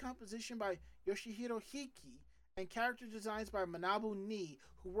series composition by Yoshihiro Hiki and character designs by Manabu Ni,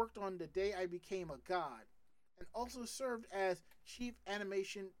 who worked on The Day I Became a God, and also served as chief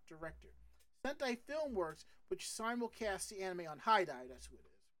animation director. Sentai Filmworks, which simulcast the anime on Haidai, that's who it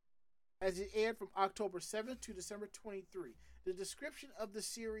is, as it aired from October 7th to December 23. The description of the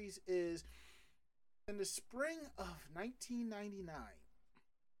series is: in the spring of 1999,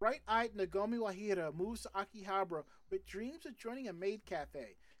 bright-eyed Nagomi Wahira moves to Akihabara with dreams of joining a maid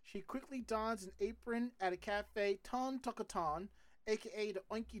cafe. She quickly dons an apron at a cafe, Ton Tokoton, aka the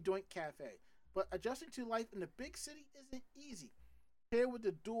Oinky Doink Cafe. But adjusting to life in the big city isn't easy. Paired with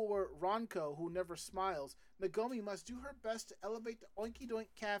the doer Ronko, who never smiles, Nagomi must do her best to elevate the Oinky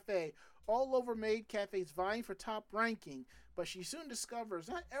Doink Cafe all over maid cafes vying for top ranking, but she soon discovers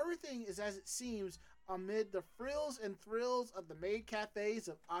not everything is as it seems amid the frills and thrills of the maid cafes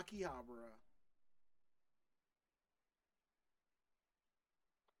of Akihabara.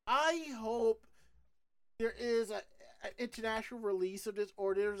 I hope there is an international release of this,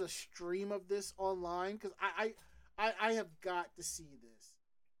 or there's a stream of this online, because I have got to see this.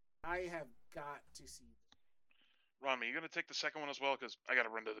 I have got to see this. Rami, you gonna take the second one as well? Because I gotta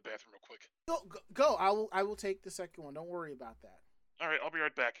run to the bathroom real quick. Go. I will take the second one. Don't worry about that. All right, I'll be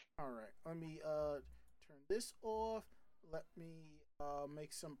right back. All right. Let me turn this off. Let me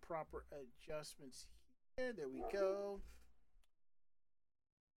make some proper adjustments here. There we go.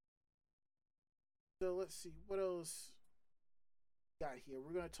 So let's see what else we got here.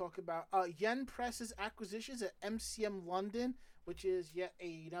 We're going to talk about Yen Press's acquisitions at MCM London, which is yet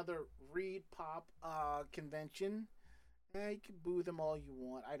another Read Pop convention. You can boo them all you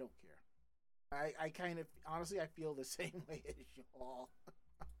want. I don't care. I kind of, honestly, I feel the same way as you all.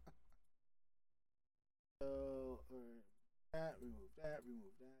 So, remove that.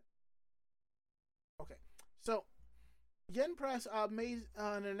 Okay, so Yen Press made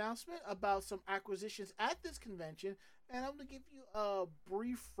an announcement about some acquisitions at this convention, and I'm going to give you a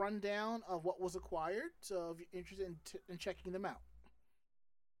brief rundown of what was acquired, so if you're interested in checking them out.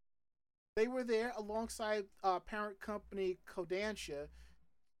 They were there alongside parent company Kodansha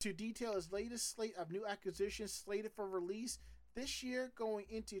to detail its latest slate of new acquisitions slated for release this year going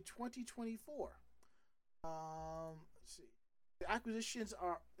into 2024. Let's see. The acquisitions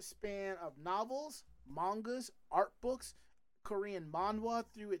are a span of novels, mangas, art books, Korean manhwa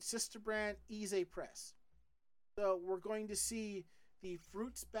through its sister brand Ise Press. So we're going to see the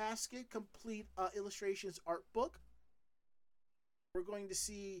Fruits Basket complete illustrations art book, We're going to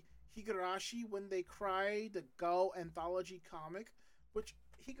see Higurashi When They Cry, the Go anthology comic, which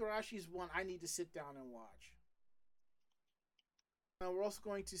Higurashi is one I need to sit down and watch. We're also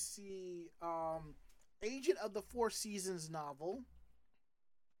going to see Agent of the Four Seasons novel,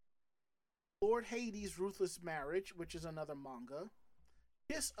 Lord Hades' Ruthless Marriage, which is another manga,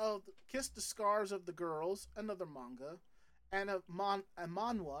 Kiss the Scars of the Girls, another manga, and a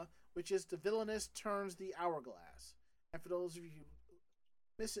manhwa, which is The Villainess Turns the Hourglass. And for those of you who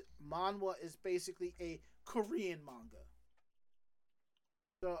miss it, manhwa is basically a Korean manga.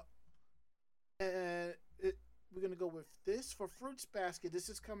 So, and we're gonna go with this for Fruits Basket. This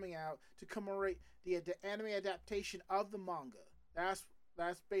is coming out to commemorate the anime adaptation of the manga. That's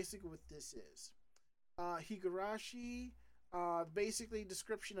basically what this is. Higurashi. Basically,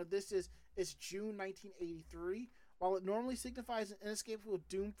 description of this is it's June 1983. While it normally signifies an inescapable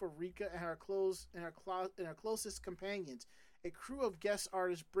doom for Rika and her closest companions, a crew of guest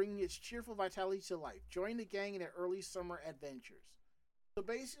artists bringing its cheerful vitality to life. Join the gang in their early summer adventures. So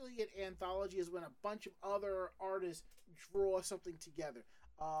basically, an anthology is when a bunch of other artists draw something together.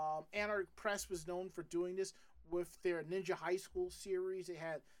 Anarch Press was known for doing this with their Ninja High School series. They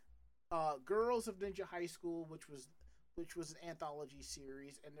had Girls of Ninja High School, which was an anthology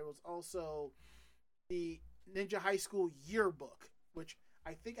series, and there was also the Ninja High School yearbook, which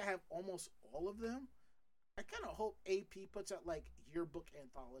I think I have almost all of them. I kind of hope AP puts out like yearbook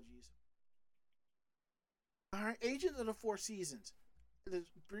anthologies. All right, Agents of the Four Seasons. The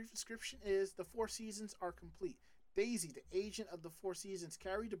brief description is the Four Seasons are complete. Daisy, the agent of the Four Seasons,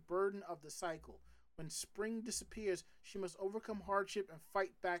 carried the burden of the cycle. When spring disappears, she must overcome hardship and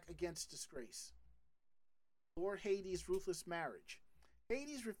fight back against disgrace. Lord Hades' Ruthless Marriage.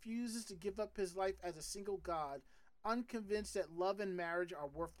 Hades refuses to give up his life as a single god, unconvinced that love and marriage are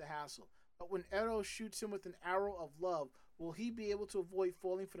worth the hassle. But when Eros shoots him with an arrow of love, will he be able to avoid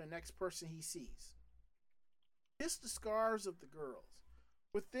falling for the next person he sees? Kiss the Scars of the Girls.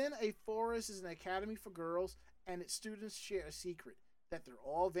 Within a forest is an academy for girls, and its students share a secret that they're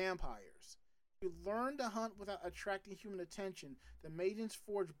all vampires. To learn to hunt without attracting human attention, the maidens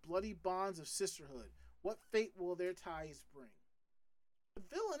forge bloody bonds of sisterhood. What fate will their ties bring? The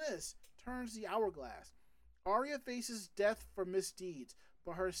Villainess turns the hourglass. Arya faces death for misdeeds,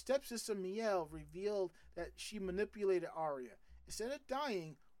 but her stepsister Miel revealed that she manipulated Arya. Instead of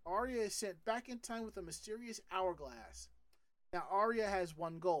dying, Arya is sent back in time with a mysterious hourglass. Now Arya has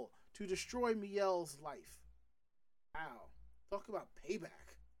one goal: to destroy Miel's life. Wow. Talk about payback.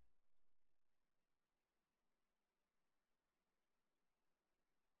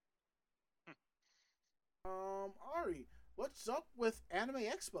 Ari, what's up with Anime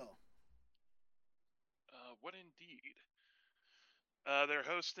Expo? What indeed? They're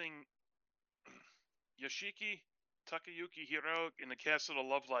hosting Yoshiki, Takayuki Hiro in the cast of the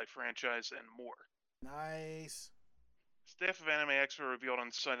Love Life franchise, and more. Nice. Staff of Anime Expo revealed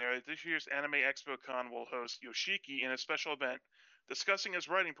on Sunday that this year's Anime Expo Con will host Yoshiki in a special event discussing his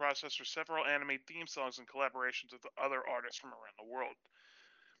writing process for several anime theme songs and collaborations with other artists from around the world.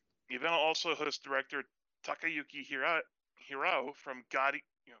 The event will also host director Takayuki Hirao from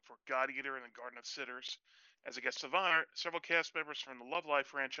for God Eater and the Garden of Sitters as a guest of honor. Several cast members from the Love Life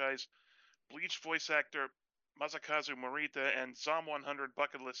franchise, Bleach voice actor Masakazu Morita, and Zom 100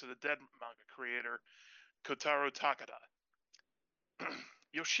 Bucket List of the Dead manga creator Kotaro Takada.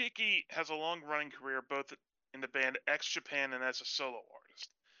 Yoshiki has a long running career both in the band X Japan and as a solo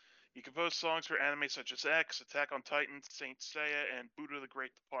artist. He composed songs for anime such as X, Attack on Titan, Saint Seiya, and Buddha the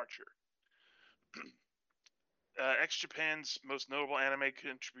Great Departure. X Japan's most notable anime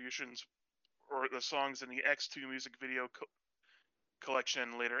contributions were the songs in the X2 music video collection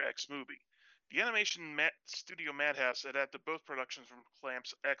and later X movie. The animation studio Madhouse adapted both productions from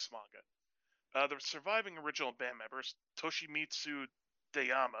Clamp's X manga. The surviving original band members, Toshimitsu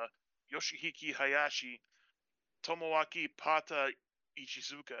Dayama, Yoshihiki Hayashi, Tomoaki Pata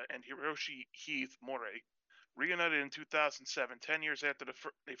Ichizuka, and Hiroshi Heath Morei, reunited in 2007, 10 years after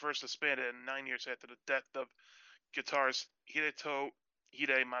they first disbanded and 9 years after the death of guitarist Hideto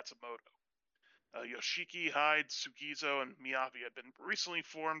Hide Matsumoto. Yoshiki, Hyde, Sugizo, and Miyavi have been recently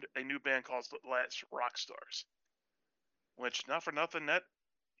formed a new band called the Last Rock Stars. Which, not for nothing, that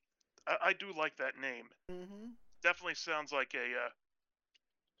I do like that name. Mm-hmm. Definitely sounds like a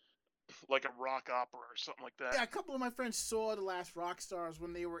like a rock opera or something like that. Yeah, a couple of my friends saw the Last Rock Stars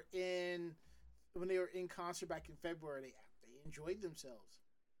when they were in concert back in February. They enjoyed themselves.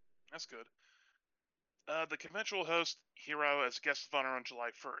 That's good. The convention will host Hiro as guest of honor on July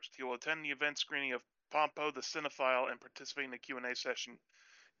 1st. He will attend the event screening of Pompo the Cinephile and participate in the Q&A session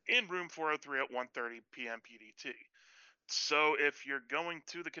in room 403 at 1:30 p.m. PDT. So if you're going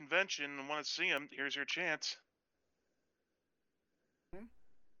to the convention and want to see him, here's your chance.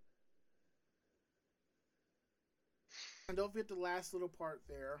 And don't forget the last little part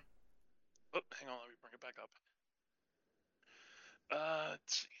there. Oh, hang on, let me bring it back up.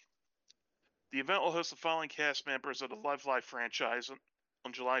 Let's see. The event will host the following cast members of the Love Live franchise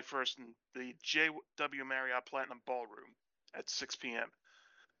on July 1st in the JW Marriott Platinum Ballroom at 6 p.m.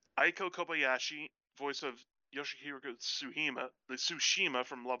 Aiko Kobayashi, voice of Yoshihiro Tsushima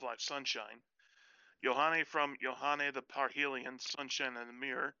from Love Live Sunshine, Yohane from Yohane the Parhelion, Sunshine and the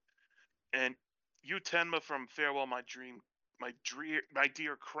Mirror, and Yu Tenma from Farewell My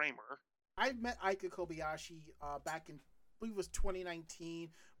Dear Kramer. I met Aika Kobayashi back in, I believe it was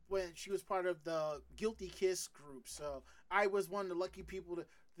 2019, when she was part of the Guilty Kiss group. So I was one of the lucky people to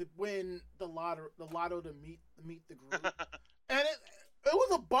win the lotto to meet the group. And it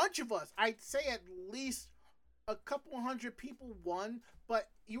was a bunch of us. I'd say at least a couple hundred people won, but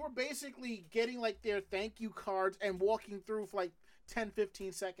you were basically getting like their thank you cards and walking through for like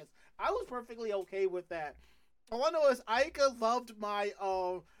 10-15 seconds. I was perfectly okay with that. All I know is Aika loved my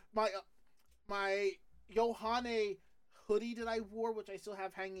Yohane hoodie that I wore, which I still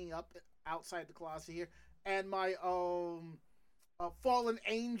have hanging up outside the closet here, and my Fallen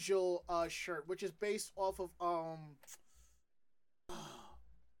Angel shirt, which is based off of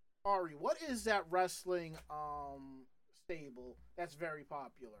Ari. What is that wrestling stable that's very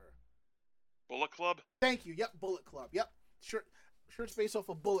popular? Bullet Club? Thank you. Yep, Bullet Club. Yep. Shirt's based off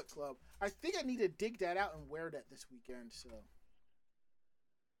of Bullet Club. I think I need to dig that out and wear that this weekend, so.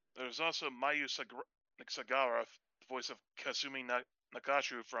 There's also Mayu Sagara, the voice of Kasumi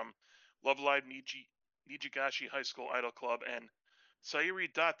Nakashu from Love Live Nijigashi High School Idol Club, and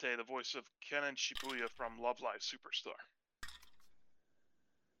Sayuri Date, the voice of Kenan Shibuya from Love Live Superstar.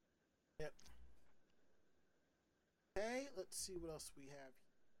 Yep. Okay, let's see what else we have.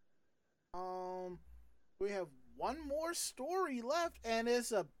 We have one more story left, and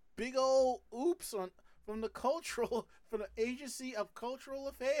it's a big old oops from the Agency of Cultural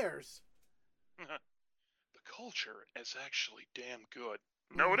Affairs. The culture is actually damn good.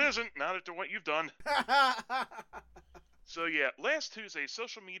 No, it isn't. Not after what you've done. So yeah, last Tuesday,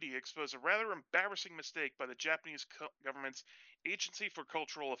 social media exposed a rather embarrassing mistake by the Japanese government's Agency for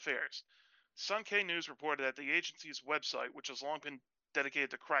Cultural Affairs. Sankei News reported that the agency's website, which has long been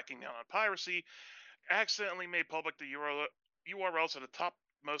dedicated to cracking down on piracy, accidentally made public the URLs of the top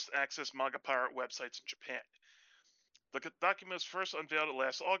most accessed manga pirate websites in Japan. The document was first unveiled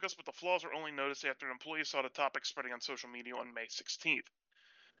last August, but the flaws were only noticed after an employee saw the topic spreading on social media on May 16th.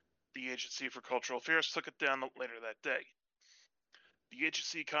 The Agency for Cultural Affairs took it down later that day. The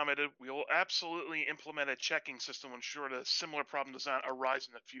agency commented, "We will absolutely implement a checking system to ensure that a similar problem does not arise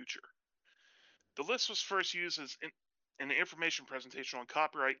in the future." The list was first used as in an information presentation on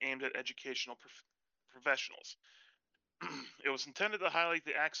copyright aimed at educational professionals. It was intended to highlight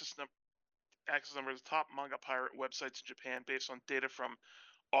the access number of the top manga pirate websites in Japan based on data from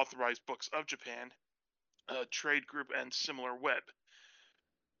Authorized Books of Japan, Trade Group, and Similar Web.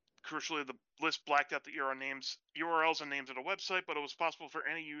 Crucially, the list blacked out the URLs and names of the website, but it was possible for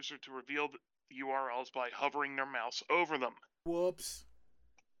any user to reveal the URLs by hovering their mouse over them. Whoops.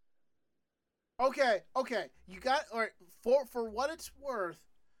 Okay. You got, all right, for what it's worth,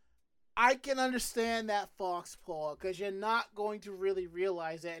 I can understand that fox paw, because you're not going to really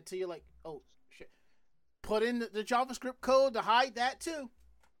realize that until you're like, oh shit. Put in the JavaScript code to hide that too.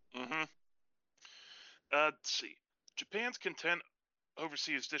 Let's see. Japan's Content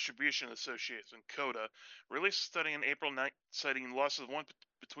Overseas Distribution Association, CODA, released a study in April 9th citing losses of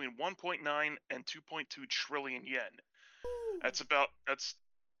between 1.9 and 2.2 trillion yen. That's about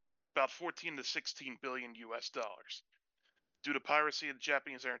 14 to 16 billion US dollars. Due to piracy of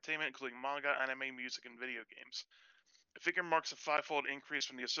Japanese entertainment, including manga, anime, music, and video games. The figure marks a five-fold increase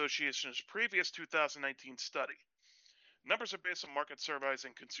from the association's previous 2019 study. Numbers are based on market surveys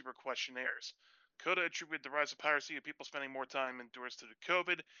and consumer questionnaires. CODA attributed the rise of piracy to people spending more time indoors due to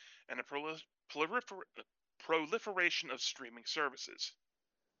COVID and a proliferation of streaming services.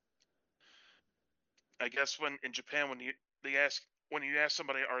 I guess when you ask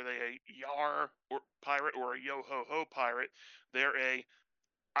somebody, are they a yar or pirate or a yo ho ho pirate, they're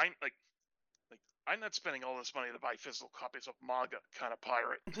I'm not spending all this money to buy physical copies of manga kind of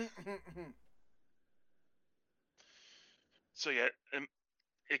pirate. So yeah,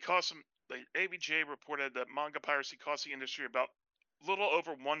 it costs them. The ABJ reported that manga piracy costs the industry about a little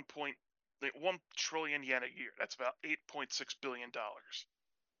over 1 trillion yen a year. That's about $8.6 billion.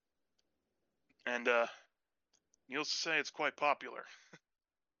 And needless to say, it's quite popular.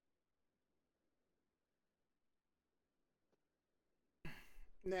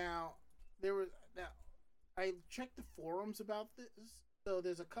 Now, there was now I checked the forums about this, so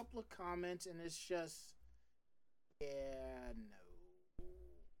there's a couple of comments, and it's just yeah, no.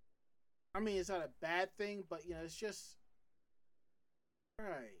 I mean, it's not a bad thing, but it's just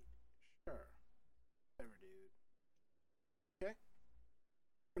right, sure, whatever, dude. Okay,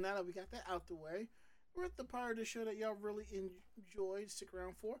 now that we got that out the way, we're at the part of the show that y'all really enjoyed. Stick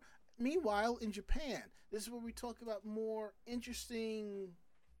around for. Meanwhile, in Japan, this is where we talk about more interesting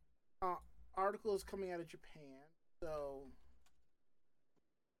uh, articles coming out of Japan. So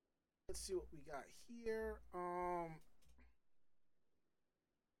let's see what we got here.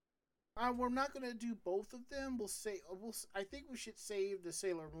 We're not gonna do both of them. We'll say I think we should save the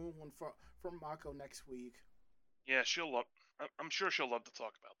Sailor Moon one for Mako next week. Yeah, she'll love. I'm sure she'll love to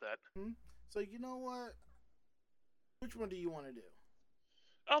talk about that. Hmm? So you know what? Which one do you want to do?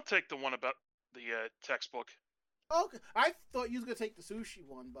 I'll take the one about the textbook. Okay, I thought you was gonna take the sushi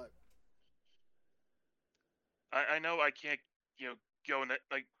one, but I know I can't, you know, go in it,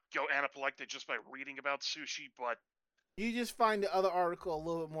 like go anaphylactic just by reading about sushi, but you just find the other article a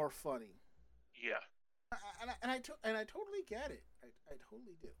little bit more funny. yeah. And I totally get it. I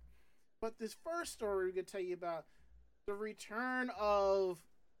totally do. But this first story we're gonna tell you about the return of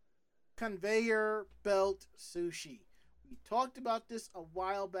conveyor belt sushi. We talked about this a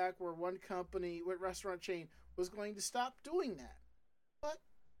while back, where one company, with restaurant chain, was going to stop doing that, but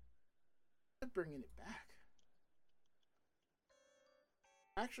they're bringing it back.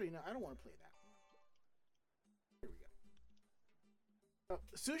 Actually, no, I don't want to play that. Here we go.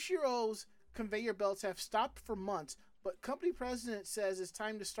 Sushiro's conveyor belts have stopped for months, but company president says it's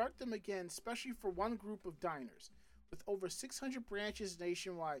time to start them again, especially for one group of diners. With over 600 branches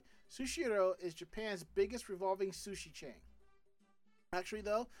nationwide, Sushiro is Japan's biggest revolving sushi chain. Actually,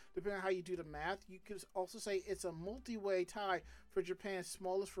 though, depending on how you do the math, you could also say it's a multi-way tie for Japan's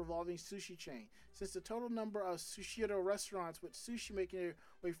smallest revolving sushi chain, since the total number of Sushiro restaurants with sushi making their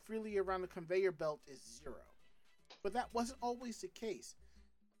way freely around the conveyor belt is 0. But that wasn't always the case.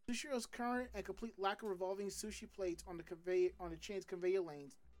 Sushiro's current and complete lack of revolving sushi plates on the chain's conveyor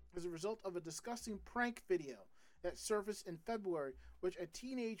lanes is a result of a disgusting prank video that surfaced in February, which a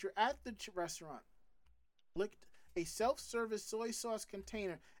teenager at the restaurant licked a self-service soy sauce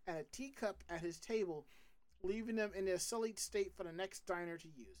container and a teacup at his table, leaving them in their sullied state for the next diner to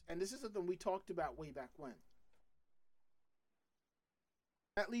use. And this is something we talked about way back when.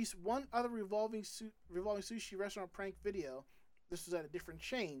 At least one other revolving sushi restaurant prank video, this was at a different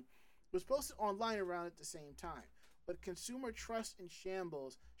chain, was posted online around at the same time. But consumer trust in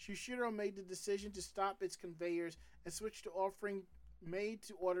shambles, Sushiro made the decision to stop its conveyors and switch to offering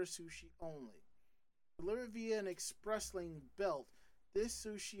made-to-order sushi only. Delivered via an express lane belt, this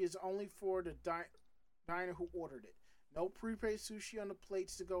sushi is only for the diner who ordered it. No prepaid sushi on the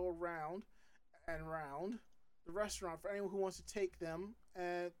plates to go around and round the restaurant for anyone who wants to take them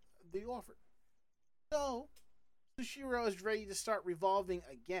at the offer. So, Sushiro is ready to start revolving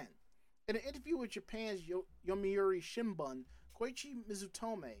again. In an interview with Japan's Yomiuri Shimbun, Koichi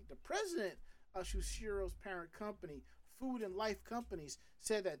Mizutome, the president of Sushiro's parent company, Food and Life Companies,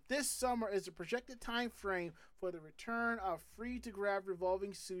 said that this summer is the projected time frame for the return of free-to-grab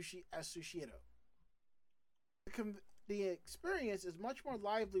revolving sushi at Sushiro. The experience is much more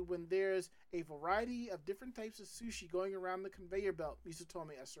lively when there's a variety of different types of sushi going around the conveyor belt,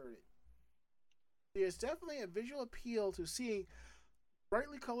 Mizutome asserted. There's definitely a visual appeal to seeing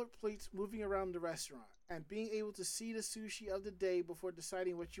brightly colored plates moving around the restaurant, and being able to see the sushi of the day before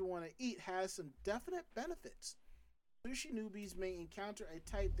deciding what you want to eat has some definite benefits. Sushi newbies may encounter a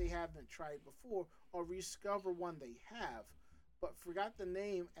type they haven't tried before, or rediscover one they have, but forgot the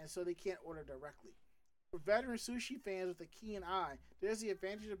name and so they can't order directly. For veteran sushi fans with a keen eye, there's the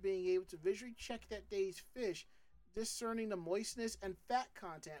advantage of being able to visually check that day's fish, discerning the moistness and fat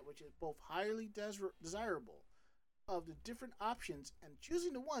content, which is both highly desirable, of the different options, and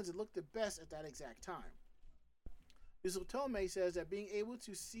choosing the ones that look the best at that exact time. Mizutome says that being able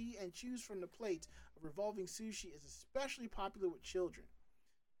to see and choose from the plates of revolving sushi is especially popular with children.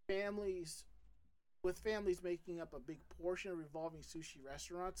 With families making up a big portion of revolving sushi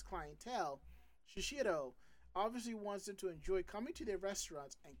restaurants' clientele, Sushiro obviously wants them to enjoy coming to their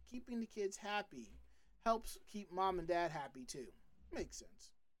restaurants, and keeping the kids happy helps keep mom and dad happy too. Makes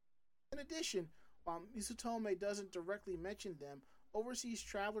sense. In addition, while Mizutome doesn't directly mention them, overseas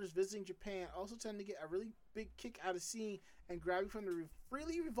travelers visiting Japan also tend to get a really big kick out of seeing and grabbing from the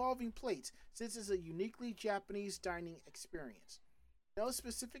freely revolving plates, since it's a uniquely Japanese dining experience. No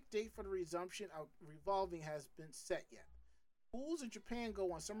specific date for the resumption of revolving has been set yet. Schools in Japan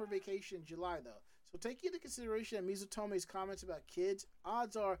go on summer vacation in July, though, So taking into consideration Mizutome's comments about kids,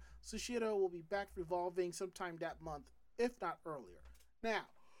 odds are Sushiro will be back revolving sometime that month, if not earlier. Now,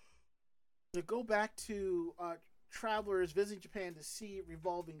 to go back to travelers visiting Japan to see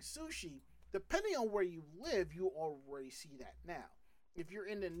revolving sushi, depending on where you live, you already see that now. If you're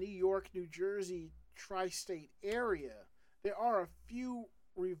in the New York, New Jersey tri-state area, there are a few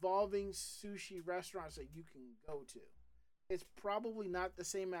revolving sushi restaurants that you can go to. It's probably not the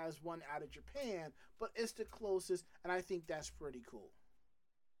same as one out of Japan, but it's the closest, and I think that's pretty cool.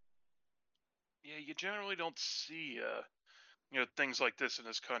 Yeah, you generally don't see things like this in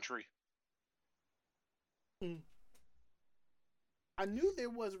this country. Mm. I knew there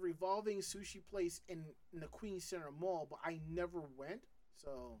was a revolving sushi place in the Queens Center Mall, but I never went.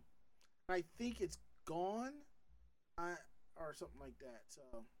 So I think it's gone, or something like that. So,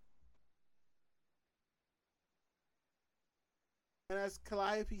 and as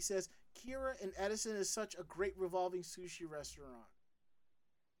Calliope says, Kira and Edison is such a great revolving sushi restaurant.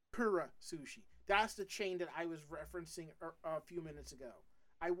 Kura Sushi. That's the chain that I was referencing a few minutes ago.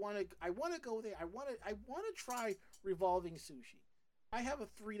 I want to go there. I want to try revolving sushi. I have a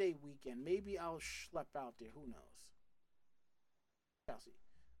 3-day weekend. Maybe I'll schlep out there. Who knows? Chelsea.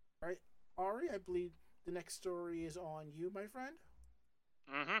 All right, Ari, I believe the next story is on you, my friend.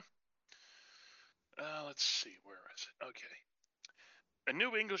 Mm-hmm. Let's see. Where is it? Okay. A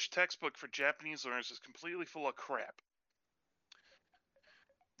new English textbook for Japanese learners is completely full of crap.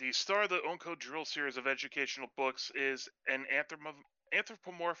 The star of the Onko Drill series of educational books is an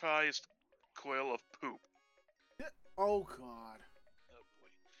anthropomorphized coil of poop. Oh, God. Oh boy.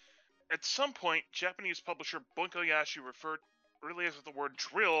 At some point, Japanese publisher Bunkoyashi referred earlier as the word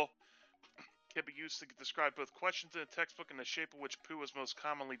drill can be used to describe both questions in a textbook and the shape of which poo is most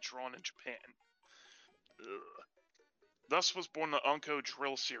commonly drawn in Japan. Ugh. Thus was born the Unko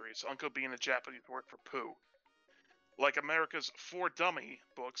Drill series, Unko being a Japanese word for poo. Like America's For Dummy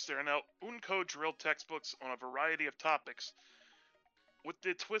books, there are now Unko Drill textbooks on a variety of topics, with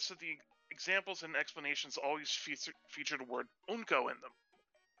the twist that the examples and explanations always feature the word Unko in them.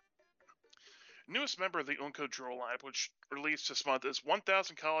 Newest member of the Unko Drill lineup, which released this month, is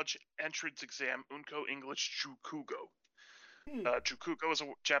 1000 College Entrance Exam Unko English Jukugo. Jukugo is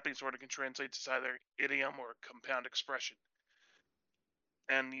a Japanese word that can translate as either idiom or compound expression.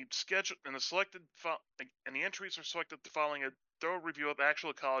 And the schedule and the entries are selected following a thorough review of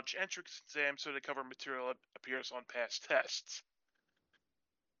actual college entrance exams, so they cover material that appears on past tests.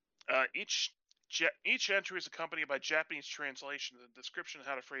 Each entry is accompanied by Japanese translation and a description of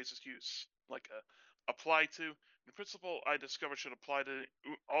how the phrase is used, like apply to. The principle I discovered should apply to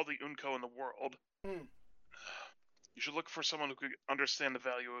all the Unko in the world. You should look for someone who could understand the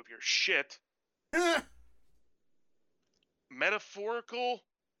value of your shit. Metaphorical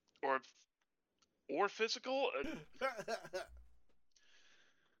or physical.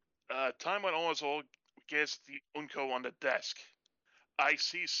 Time went almost all gets the Unko on the desk. I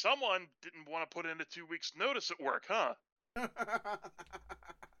see someone didn't want to put in a 2 weeks notice at work, huh?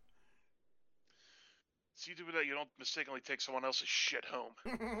 See to it that you don't mistakenly take someone else's shit home.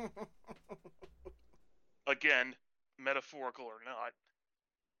 Again, metaphorical or not.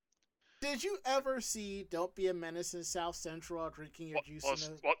 Did you ever see Don't Be a Menace in South Central drinking your juice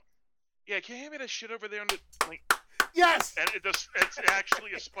in What? Yeah, can you hand me that shit over there on the like? Yes! And it's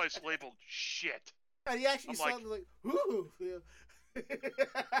actually a spice labeled shit. And he actually sounded like, ooh.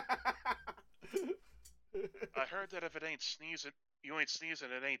 I heard that if it ain't sneezing, you ain't sneezing,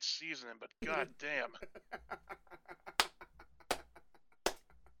 it ain't seasoning, but goddamn.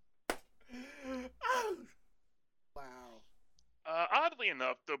 Wow. Oddly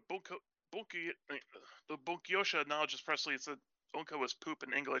enough, the Bunkyosha acknowledges Presley that Unko is poop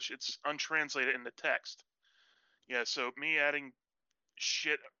in English. It's untranslated in the text. Yeah, so me adding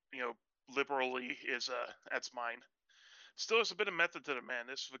shit, liberally is that's mine. Still, there's a bit of method to the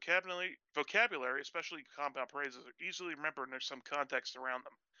madness. Vocabulary, especially compound phrases, are easily remembered and there's some context around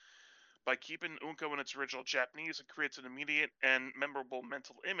them. By keeping Unko in its original Japanese, it creates an immediate and memorable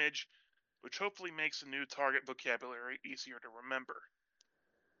mental image, which hopefully makes the new target vocabulary easier to remember.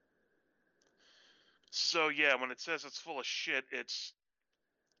 So yeah, when it says it's full of shit, it's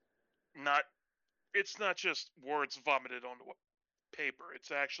not just words vomited onto paper.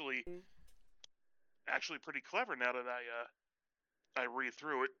 It's actually pretty clever now that I read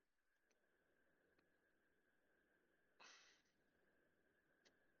through it.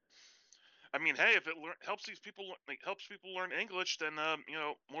 I mean, hey, if it helps people learn English, then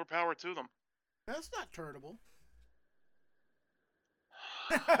more power to them. That's not turnable.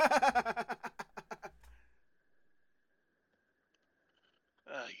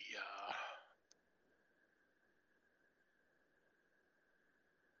 Yeah.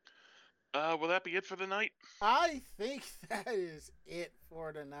 Will that be it for the night? I think that is it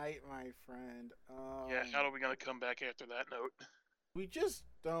for tonight, my friend. Yeah, how are we gonna come back after that note? We just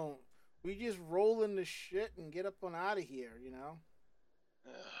don't. We just roll in the shit and get up on out of here, you know?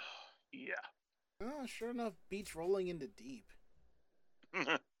 Yeah. Oh, sure enough, beach rolling into deep.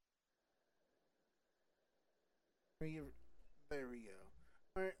 There we go.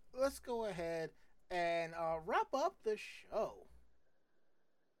 All right, let's go ahead and wrap up the show.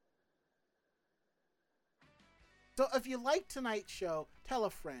 So if you like tonight's show, tell a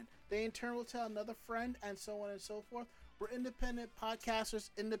friend. They in turn will tell another friend, and so on and so forth. We're independent podcasters,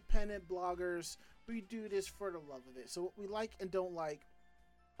 independent bloggers. We do this for the love of it. So what we like and don't like,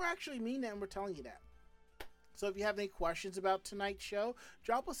 we're actually mean that, and we're telling you that. So if you have any questions about tonight's show,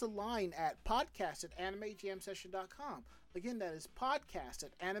 drop us a line at podcast@animejamsession.com. Again, that is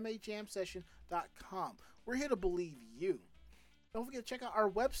podcast@animejamsession.com. We're here to believe you. Don't forget to check out our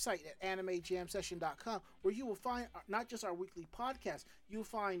website at animejamsession.com, where you will find not just our weekly podcast, you'll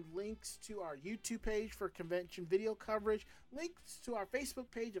find links to our YouTube page for convention video coverage, links to our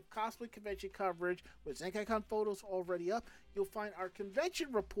Facebook page of cosplay convention coverage with ZenkaiCon photos already up. You'll find our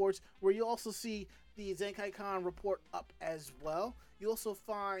convention reports, where you'll also see the ZenkaiCon report up as well. You'll also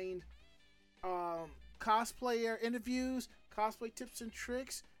find cosplayer interviews, cosplay tips and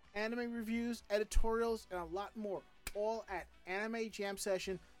tricks, anime reviews, editorials, and a lot more, all at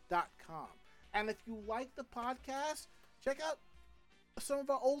animejamsession.com. And if you like the podcast, check out some of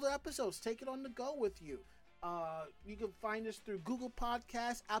our older episodes. Take it on the go with you. You can find us through Google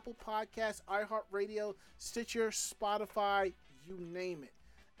Podcasts, Apple Podcasts, iHeartRadio, Stitcher, Spotify, you name it.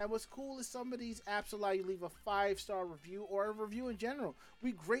 And what's cool is some of these apps allow you to leave a 5-star review or a review in general.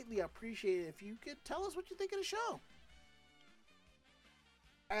 We greatly appreciate it if you could tell us what you think of the show.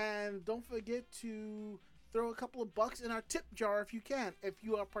 And don't forget to throw a couple of bucks in our tip jar if you can. If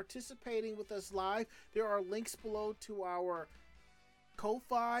you are participating with us live, there are links below to our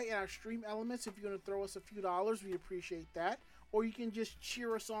Ko-Fi and our stream elements. If you're going to throw us a few dollars, we appreciate that. Or you can just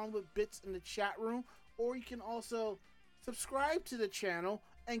cheer us on with bits in the chat room. Or you can also subscribe to the channel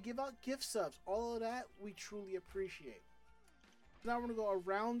and give out gift subs. All of that we truly appreciate. Now we're going to go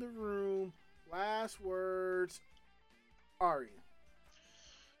around the room. Last words. Ari.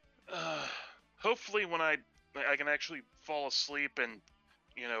 Hopefully when I can actually fall asleep and,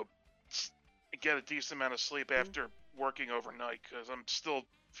 get a decent amount of sleep after working overnight, because I'm still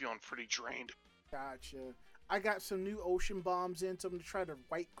feeling pretty drained. Gotcha. I got some new ocean bombs in, so I'm going to try the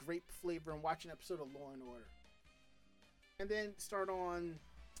white grape flavor and watch an episode of Law & Order. And then start on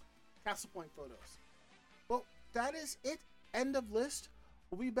Castle Point photos. Well, that is it. End of list.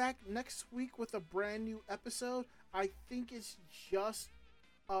 We'll be back next week with a brand new episode. I think it's just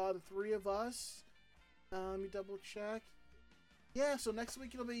the three of us. Let me double check. Yeah, so next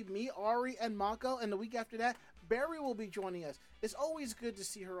week it'll be me, Ari, and Mako, and the week after that, Barry will be joining us. It's always good to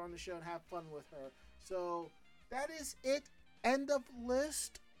see her on the show and have fun with her. So that is it. End of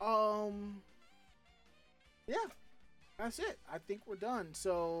list. Yeah, that's it. I think we're done.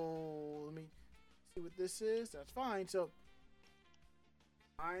 So let me see what this is. That's fine. So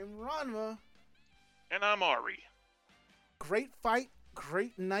I'm Ranma. And I'm Ari. Great fight.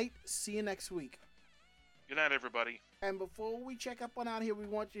 Great night. See you next week. Good night, everybody. And before we check up on out here, we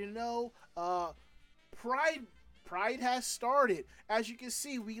want you to know, Pride has started. As you can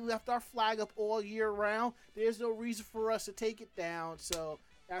see, we left our flag up all year round. There's no reason for us to take it down. So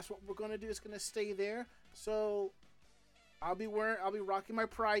that's what we're gonna do. It's gonna stay there. So I'll be rocking my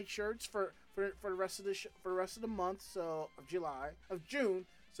Pride shirts for the rest of the month. So of June.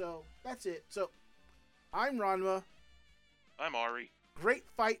 So that's it. So I'm Ranma. I'm Ari. Great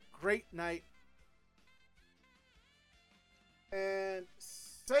fight, great night. And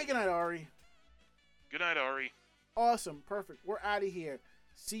say goodnight, Ari. Good night, Ari. Awesome. Perfect. We're out of here.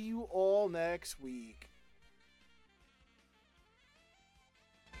 See you all next week.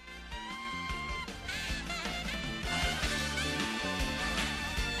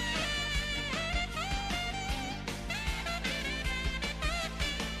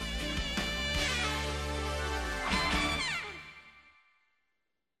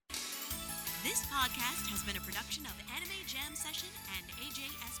 This podcast has been a production of Anime Jam Session and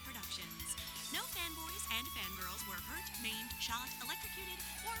AJS Productions. No fanboys and fangirls were hurt, maimed, shot, electrocuted,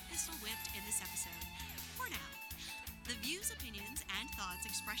 or pistol whipped in this episode. For now. The views, opinions, and thoughts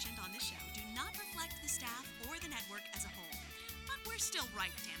expressed on this show do not reflect the staff or the network as a whole. But we're still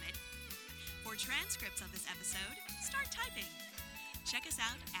right, damn it. For transcripts of this episode, start typing. Check us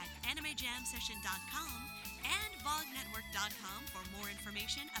out at animejamsession.com and vognetwork.com for more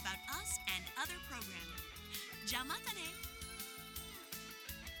information about us and other programming. Jamatane!